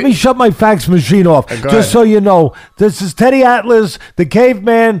did. Let me shut my fax machine off. Just so you know. This is Teddy Atlas, the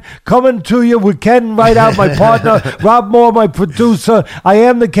caveman, coming to you with Ken right out, my partner, Rob Moore, my producer. I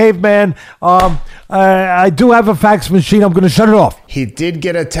am the caveman. I do have a fax machine. I'm going to shut it off. He did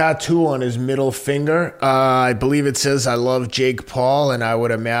get a tattoo on his middle finger. I believe it says, "I love Jake Paul," and I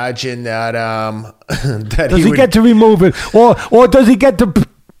would imagine that... does he get to remove it? Or does he get to...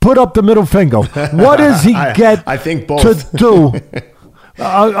 put up the middle finger? What does he get I think both. to do?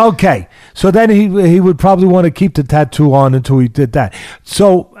 Okay. So then he would probably want to keep the tattoo on until he did that.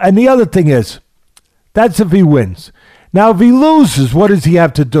 So, and the other thing is, that's if he wins. Now, if he loses, what does he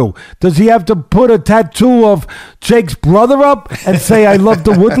have to do? Does he have to put a tattoo of Jake's brother up and say, "I love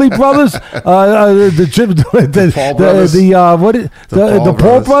the Woodley brothers"? The Paul brothers? The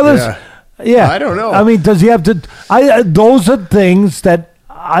Paul brothers? Yeah. I don't know. I mean, does he have to... those are things that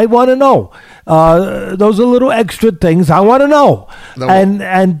I want to know. Those are little extra things I want to know.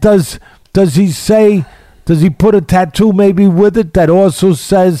 And does he say? Does he put a tattoo maybe with it that also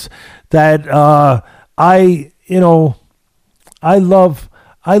says that I like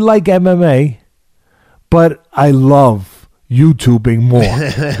MMA, but I love YouTubing more.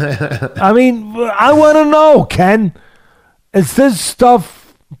 I mean, I want to know, Ken. Is this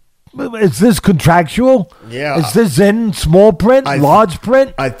contractual? Yeah. Is this in small print, large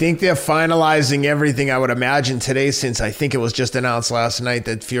print? I think they're finalizing everything, I would imagine, today, since I think it was just announced last night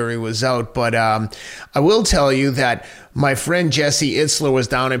that Fury was out. But I will tell you that my friend Jesse Itzler was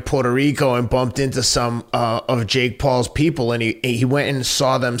down in Puerto Rico and bumped into some of Jake Paul's people, and he went and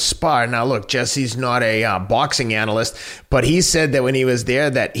saw them spar. Now, look, Jesse's not a boxing analyst, but he said that when he was there,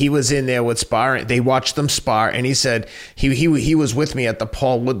 that he was in there with sparring. They watched them spar, and he said he was with me at the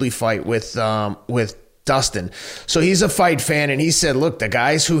Paul Woodley fight with Dustin. So he's a fight fan, and he said, look, the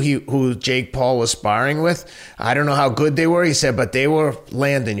guys who Jake Paul was sparring with, I don't know how good they were, he said, but they were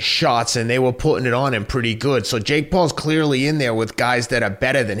landing shots and they were putting it on him pretty good. So Jake Paul's clearly in there with guys that are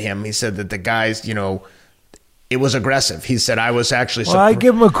better than him. He said that the guys, it was aggressive. He said, I was actually... Well, I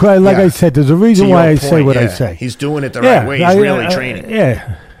give him a credit. Like I said, there's a reason why I say what I say. He's doing it the right way. He's really training.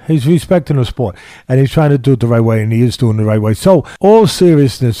 Yeah. He's respecting the sport, and he's trying to do it the right way, and he is doing it the right way. So, all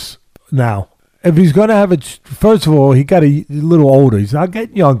seriousness now, if he's going to have it, first of all, he got a little older. He's not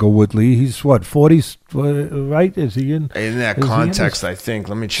getting younger, Woodley. He's what, 40s, right? Is he in? In that context, I think.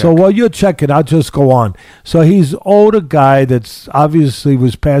 Let me check. So while you're checking, I'll just go on. So he's older guy that's obviously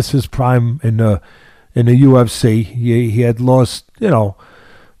was past his prime in the UFC. He had lost,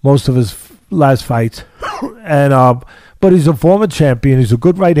 most of his last fights. And but he's a former champion. He's a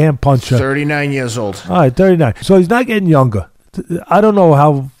good right-hand puncher. 39 years old. All right, 39. So he's not getting younger. I don't know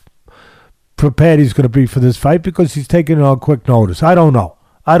how prepared he's going to be for this fight because he's taking it on quick notice. I don't know.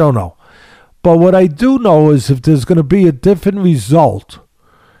 But what I do know is if there's going to be a different result,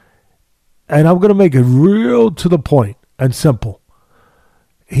 and I'm going to make it real to the point and simple,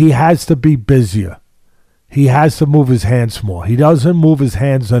 he has to be busier. He has to move his hands more. He doesn't move his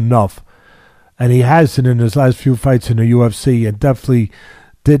hands enough, and he hasn't in his last few fights in the UFC, and definitely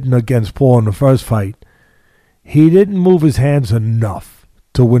didn't against Paul in the first fight. He didn't move his hands enough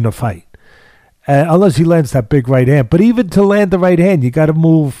to win the fight. Unless he lands that big right hand. But even to land the right hand, you got to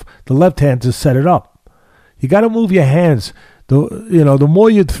move the left hand to set it up. You got to move your hands. The more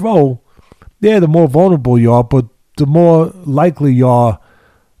you throw, the more vulnerable you are, but the more likely you are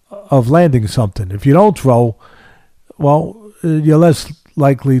of landing something. If you don't throw, well, you're less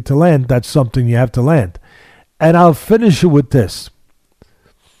likely to land. That's something you have to land. And I'll finish it with this.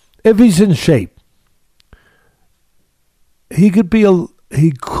 If he's in shape, he could be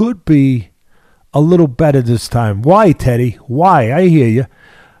a little better this time. Why, Teddy? Why? I hear you.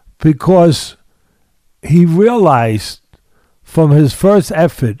 Because he realized from his first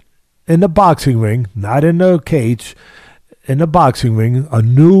effort in the boxing ring, not in the cage, in the boxing ring, a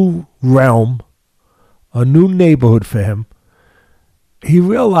new realm, a new neighborhood for him. He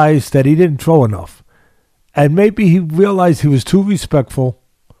realized that he didn't throw enough. And maybe he realized he was too respectful,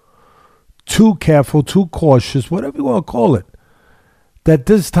 too careful, too cautious, whatever you want to call it. That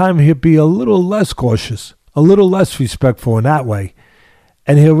this time he'll be a little less cautious, a little less respectful in that way.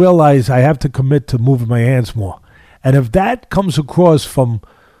 And he'll realize I have to commit to moving my hands more. And if that comes across from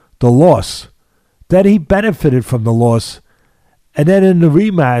the loss, that he benefited from the loss, and then in the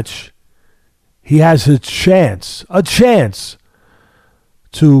rematch, he has a chance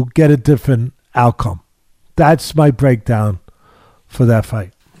to get a different outcome. That's my breakdown for that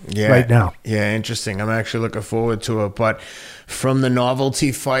fight. Right now. Yeah, interesting. I'm actually looking forward to it. But from the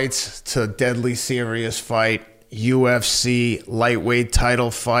novelty fights to deadly serious fight, UFC lightweight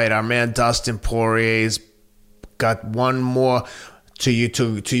title fight, our man Dustin Poirier's got one more, to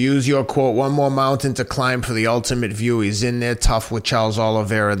use your quote, one more mountain to climb for the ultimate view. He's in there tough with Charles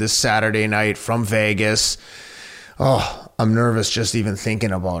Oliveira this Saturday night from Vegas. Oh, I'm nervous just even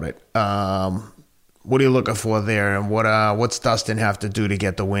thinking about it. What are you looking for there, and what's Dustin have to do to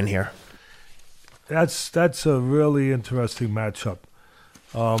get the win here? That's a really interesting matchup,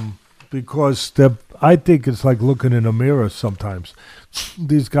 because I think it's like looking in a mirror sometimes.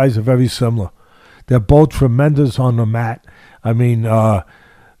 These guys are very similar. They're both tremendous on the mat. I mean,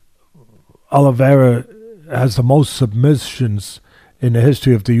 Oliveira has the most submissions in the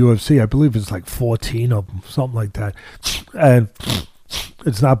history of the UFC. I believe it's like 14 of them, something like that. And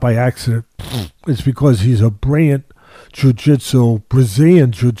it's not by accident. It's because he's a brilliant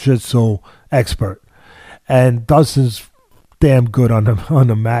Brazilian jiu-jitsu expert. And Dustin's damn good on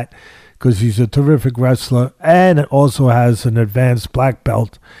the mat because he's a terrific wrestler and also has an advanced black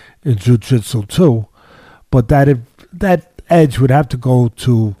belt in jiu-jitsu too. But that edge would have to go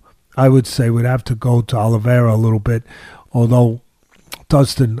to, I would say, Oliveira a little bit, although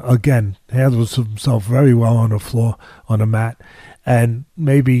Dustin, again, handles himself very well on the floor, on the mat, and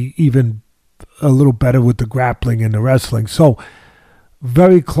maybe even a little better with the grappling and the wrestling. So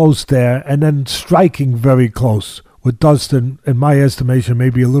very close there, and then striking very close with Dustin, in my estimation,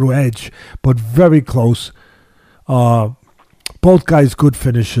 maybe a little edge, but very close. Both guys good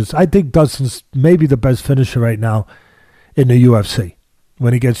finishers. I think Dustin's maybe the best finisher right now in the UFC.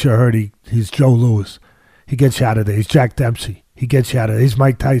 When he gets you hurt, he's Joe Louis. He gets you out of there. He's Jack Dempsey. He gets you out of there. He's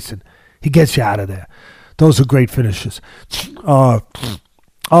Mike Tyson. He gets you out of there. Those are great finishers.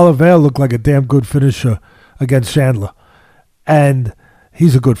 Oliveira looked like a damn good finisher against Chandler. And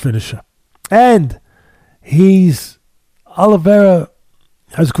he's a good finisher. And Oliveira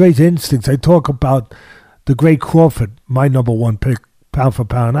has great instincts. I talk about the great Crawford, my number one pick, pound for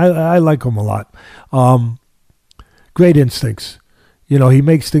pound. I like him a lot. Great instincts. You know, he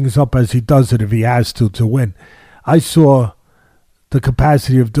makes things up as he does it if he has to win. I saw the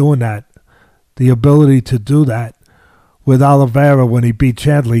capacity of doing that, the ability to do that with Oliveira when he beat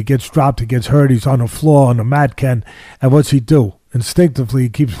Chandler. He gets dropped, he gets hurt, he's on the floor, on the mat, Ken. And what's he do? Instinctively, he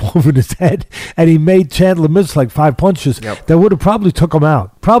keeps moving his head, and he made Chandler miss like 5 punches that would have probably took him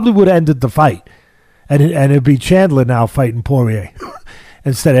out. Probably would have ended the fight. And it'd be Chandler now fighting Poirier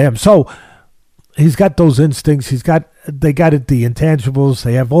instead of him. So he's got those instincts. They got it, the intangibles.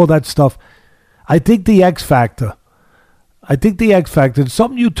 They have all that stuff. I think the X factor, and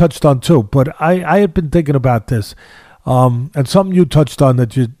something you touched on too, but I had been thinking about this, and something you touched on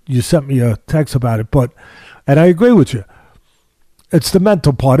that you sent me a text about it, and I agree with you. It's the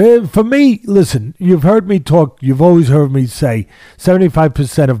mental part. For me, listen, you've heard me talk, you've always heard me say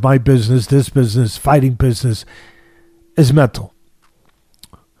 75% of my business, this business, fighting business, is mental.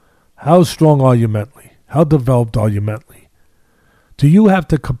 How strong are you mentally? How developed are you mentally? Do you have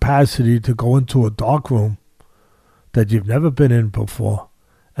the capacity to go into a dark room that you've never been in before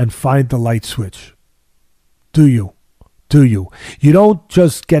and find the light switch? Do you? You don't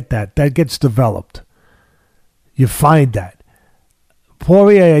just get that. That gets developed. You find that.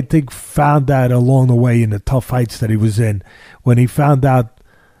 Poirier, I think, found that along the way in the tough fights that he was in. When he found out,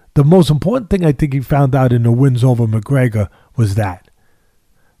 the most important thing I think he found out in the wins over McGregor was that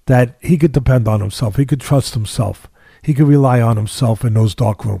he could depend on himself. He could trust himself. He could rely on himself in those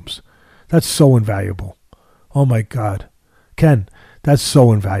dark rooms. That's so invaluable. Oh my God, Ken, that's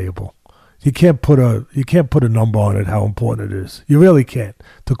so invaluable. You can't put a number on it how important it is. You really can't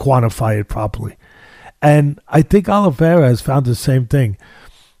to quantify it properly. And I think Oliveira has found the same thing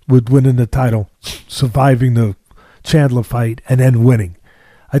with winning the title, surviving the Chandler fight, and then winning.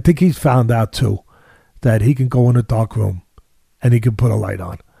 I think he's found out, too, that he can go in a dark room and he can put a light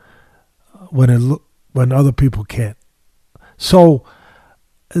on when other people can't. So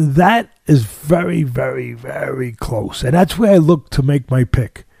that is very, very, very close. And that's where I look to make my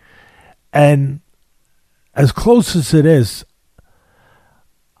pick. And as close as it is,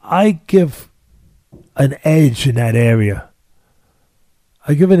 I give an edge in that area.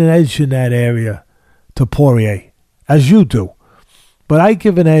 I give it an edge in that area to Poirier, as you do. But I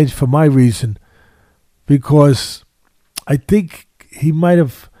give an edge for my reason because I think he might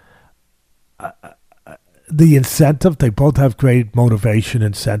have the incentive. They both have great motivation,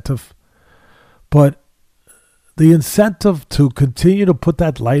 incentive. But the incentive to continue to put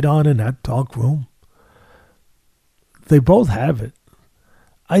that light on in that dark room, they both have it.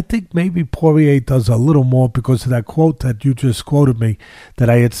 I think maybe Poirier does a little more because of that quote that you just quoted me that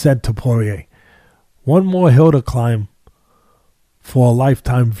I had sent to Poirier. One more hill to climb for a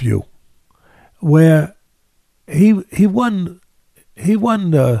lifetime view. Where he won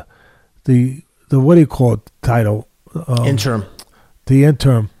the what do you call it title? Interim. The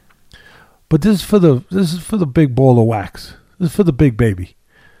interim. But this is for the big ball of wax. This is for the big baby.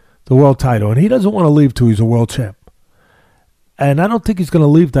 The world title. And he doesn't want to leave till he's a world champ. And I don't think he's going to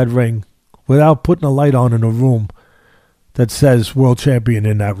leave that ring without putting a light on in a room that says world champion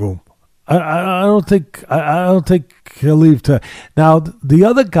in that room. I don't think he'll leave to. Now the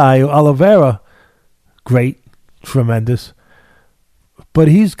other guy, Oliveira, great, tremendous, but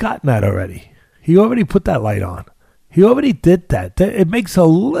he's gotten that already. He already put that light on. He already did that. It makes a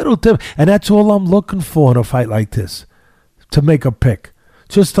little difference, and that's all I'm looking for in a fight like this, to make a pick.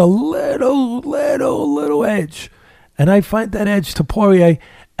 Just a little edge. And I find that edge to Poirier.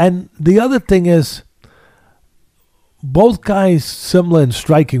 And the other thing is, both guys similar in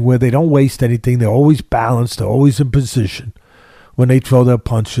striking where they don't waste anything. They're always balanced. They're always in position. when they throw their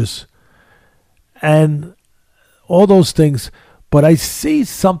punches, and all those things. But I see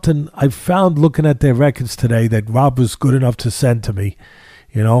something I found looking at their records today that Rob was good enough to send to me.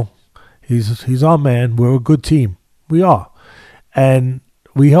 You know, he's our man. We're a good team. We are. And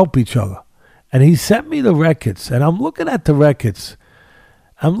we help each other. And he sent me the records, and I'm looking at the records.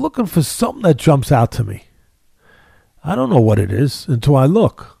 I'm looking for something that jumps out to me. I don't know what it is until I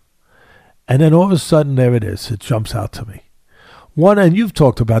look. And then all of a sudden, there it is. It jumps out to me. One, and you've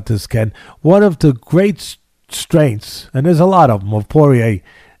talked about this, Ken, one of the great strengths, and there's a lot of them, of Poirier,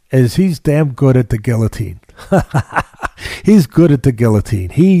 is he's damn good at the guillotine. He's good at the guillotine.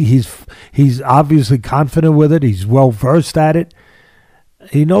 He's obviously confident with it. He's well versed at it.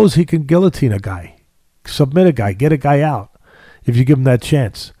 He knows he can guillotine a guy, submit a guy, get a guy out if you give him that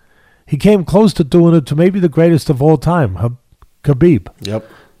chance. He came close to doing it to maybe the greatest of all time, Khabib. Yep.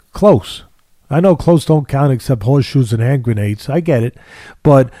 Close. I know close don't count except horseshoes and hand grenades. I get it.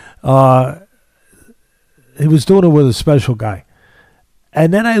 But he was doing it with a special guy.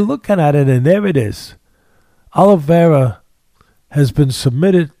 And then I look at it, and there it is. Oliveira has been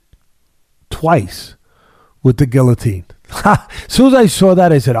submitted twice with the guillotine. As soon as I saw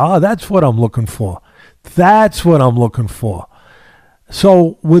that, I said, that's what I'm looking for. That's what I'm looking for.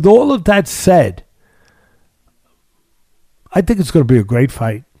 So with all of that said, I think it's going to be a great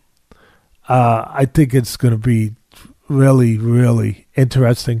fight. I think it's going to be really, really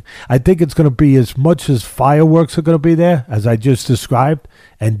interesting. I think it's going to be as much as fireworks are going to be there, as I just described,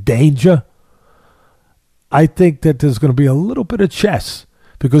 and danger. I think that there's going to be a little bit of chess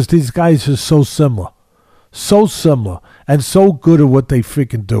because these guys are so similar, and so good at what they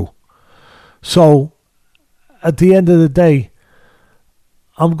freaking do. So at the end of the day,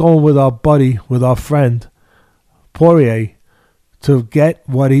 I'm going with our buddy, with our friend, Poirier, to get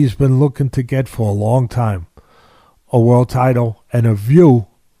what he's been looking to get for a long time. A world title and a view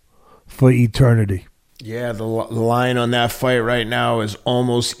for eternity. Yeah, the line on that fight right now is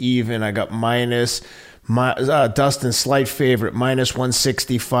almost even. I got Dustin slight favorite, minus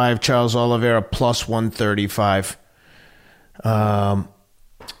 165. Charles Oliveira plus 135.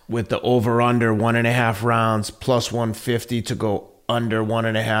 With the over-under 1.5 rounds, plus 150 to go under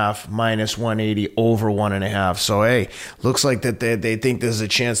 1.5, minus 180, over 1.5. So, hey, looks like that they think there's a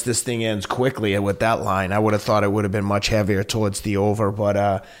chance this thing ends quickly with that line. I would have thought it would have been much heavier towards the over.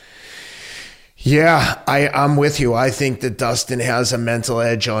 But, yeah, I'm with you. I think that Dustin has a mental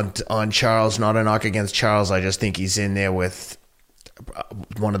edge on Charles. Not a knock against Charles. I just think he's in there with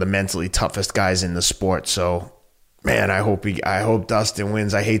one of the mentally toughest guys in the sport. So, man, I hope Dustin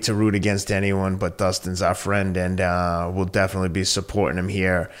wins. I hate to root against anyone, but Dustin's our friend, and we'll definitely be supporting him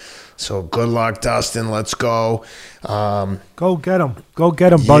here. So good luck, Dustin. Let's go. Go get him. Go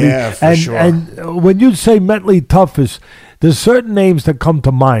get him, buddy. Yeah, for sure. And when you say mentally toughest, there's certain names that come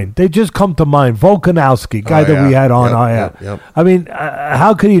to mind. They just come to mind. Volkanovski, guy that we had on. Yep. I mean,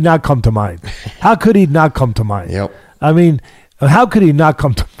 how could he not come to mind? How could he not come to mind? Yep. I mean, how could he not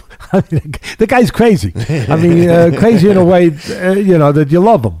come to mind? I mean, the guy's crazy. I mean, crazy in a way, that you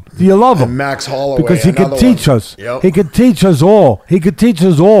love him. You love him. And Max Holloway, because he can teach us. Yep. He can teach us all. He can teach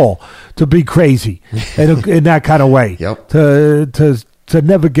us all to be crazy in that kind of way. Yep. To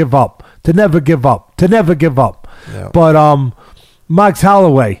never give up. To never give up. To never give up. Yep. But Max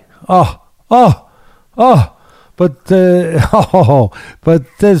Holloway. But there's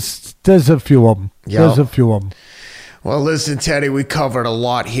a few of them. Yep. There's a few of them. Well, listen, Teddy, we covered a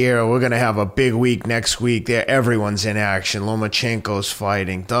lot here. We're going to have a big week next week. Everyone's in action. Lomachenko's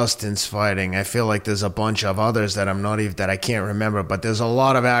fighting. Dustin's fighting. I feel like there's a bunch of others that I can't remember, but there's a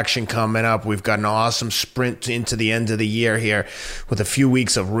lot of action coming up. We've got an awesome sprint into the end of the year here with a few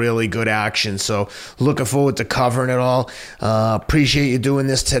weeks of really good action. So looking forward to covering it all. Appreciate you doing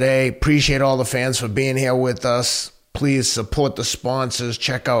this today. Appreciate all the fans for being here with us. Please support the sponsors.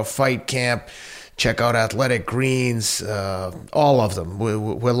 Check out Fight Camp. Check out Athletic Greens, all of them.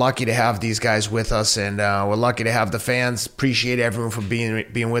 We're lucky to have these guys with us, and we're lucky to have the fans. Appreciate everyone for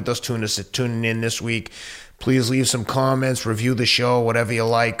being with us, tuning in this week. Please leave some comments, review the show, whatever you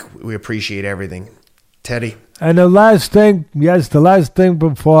like. We appreciate everything. Teddy? And the last thing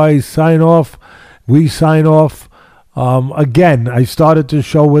before we sign off. Again, I started the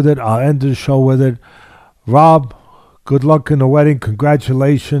show with it. I'll end the show with it. Rob, good luck in the wedding.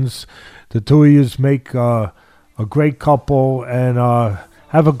 Congratulations. The two of you make a great couple and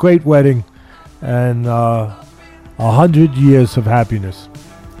have a great wedding and 100 years of happiness.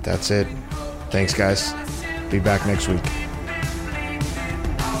 That's it. Thanks, guys. Be back next week.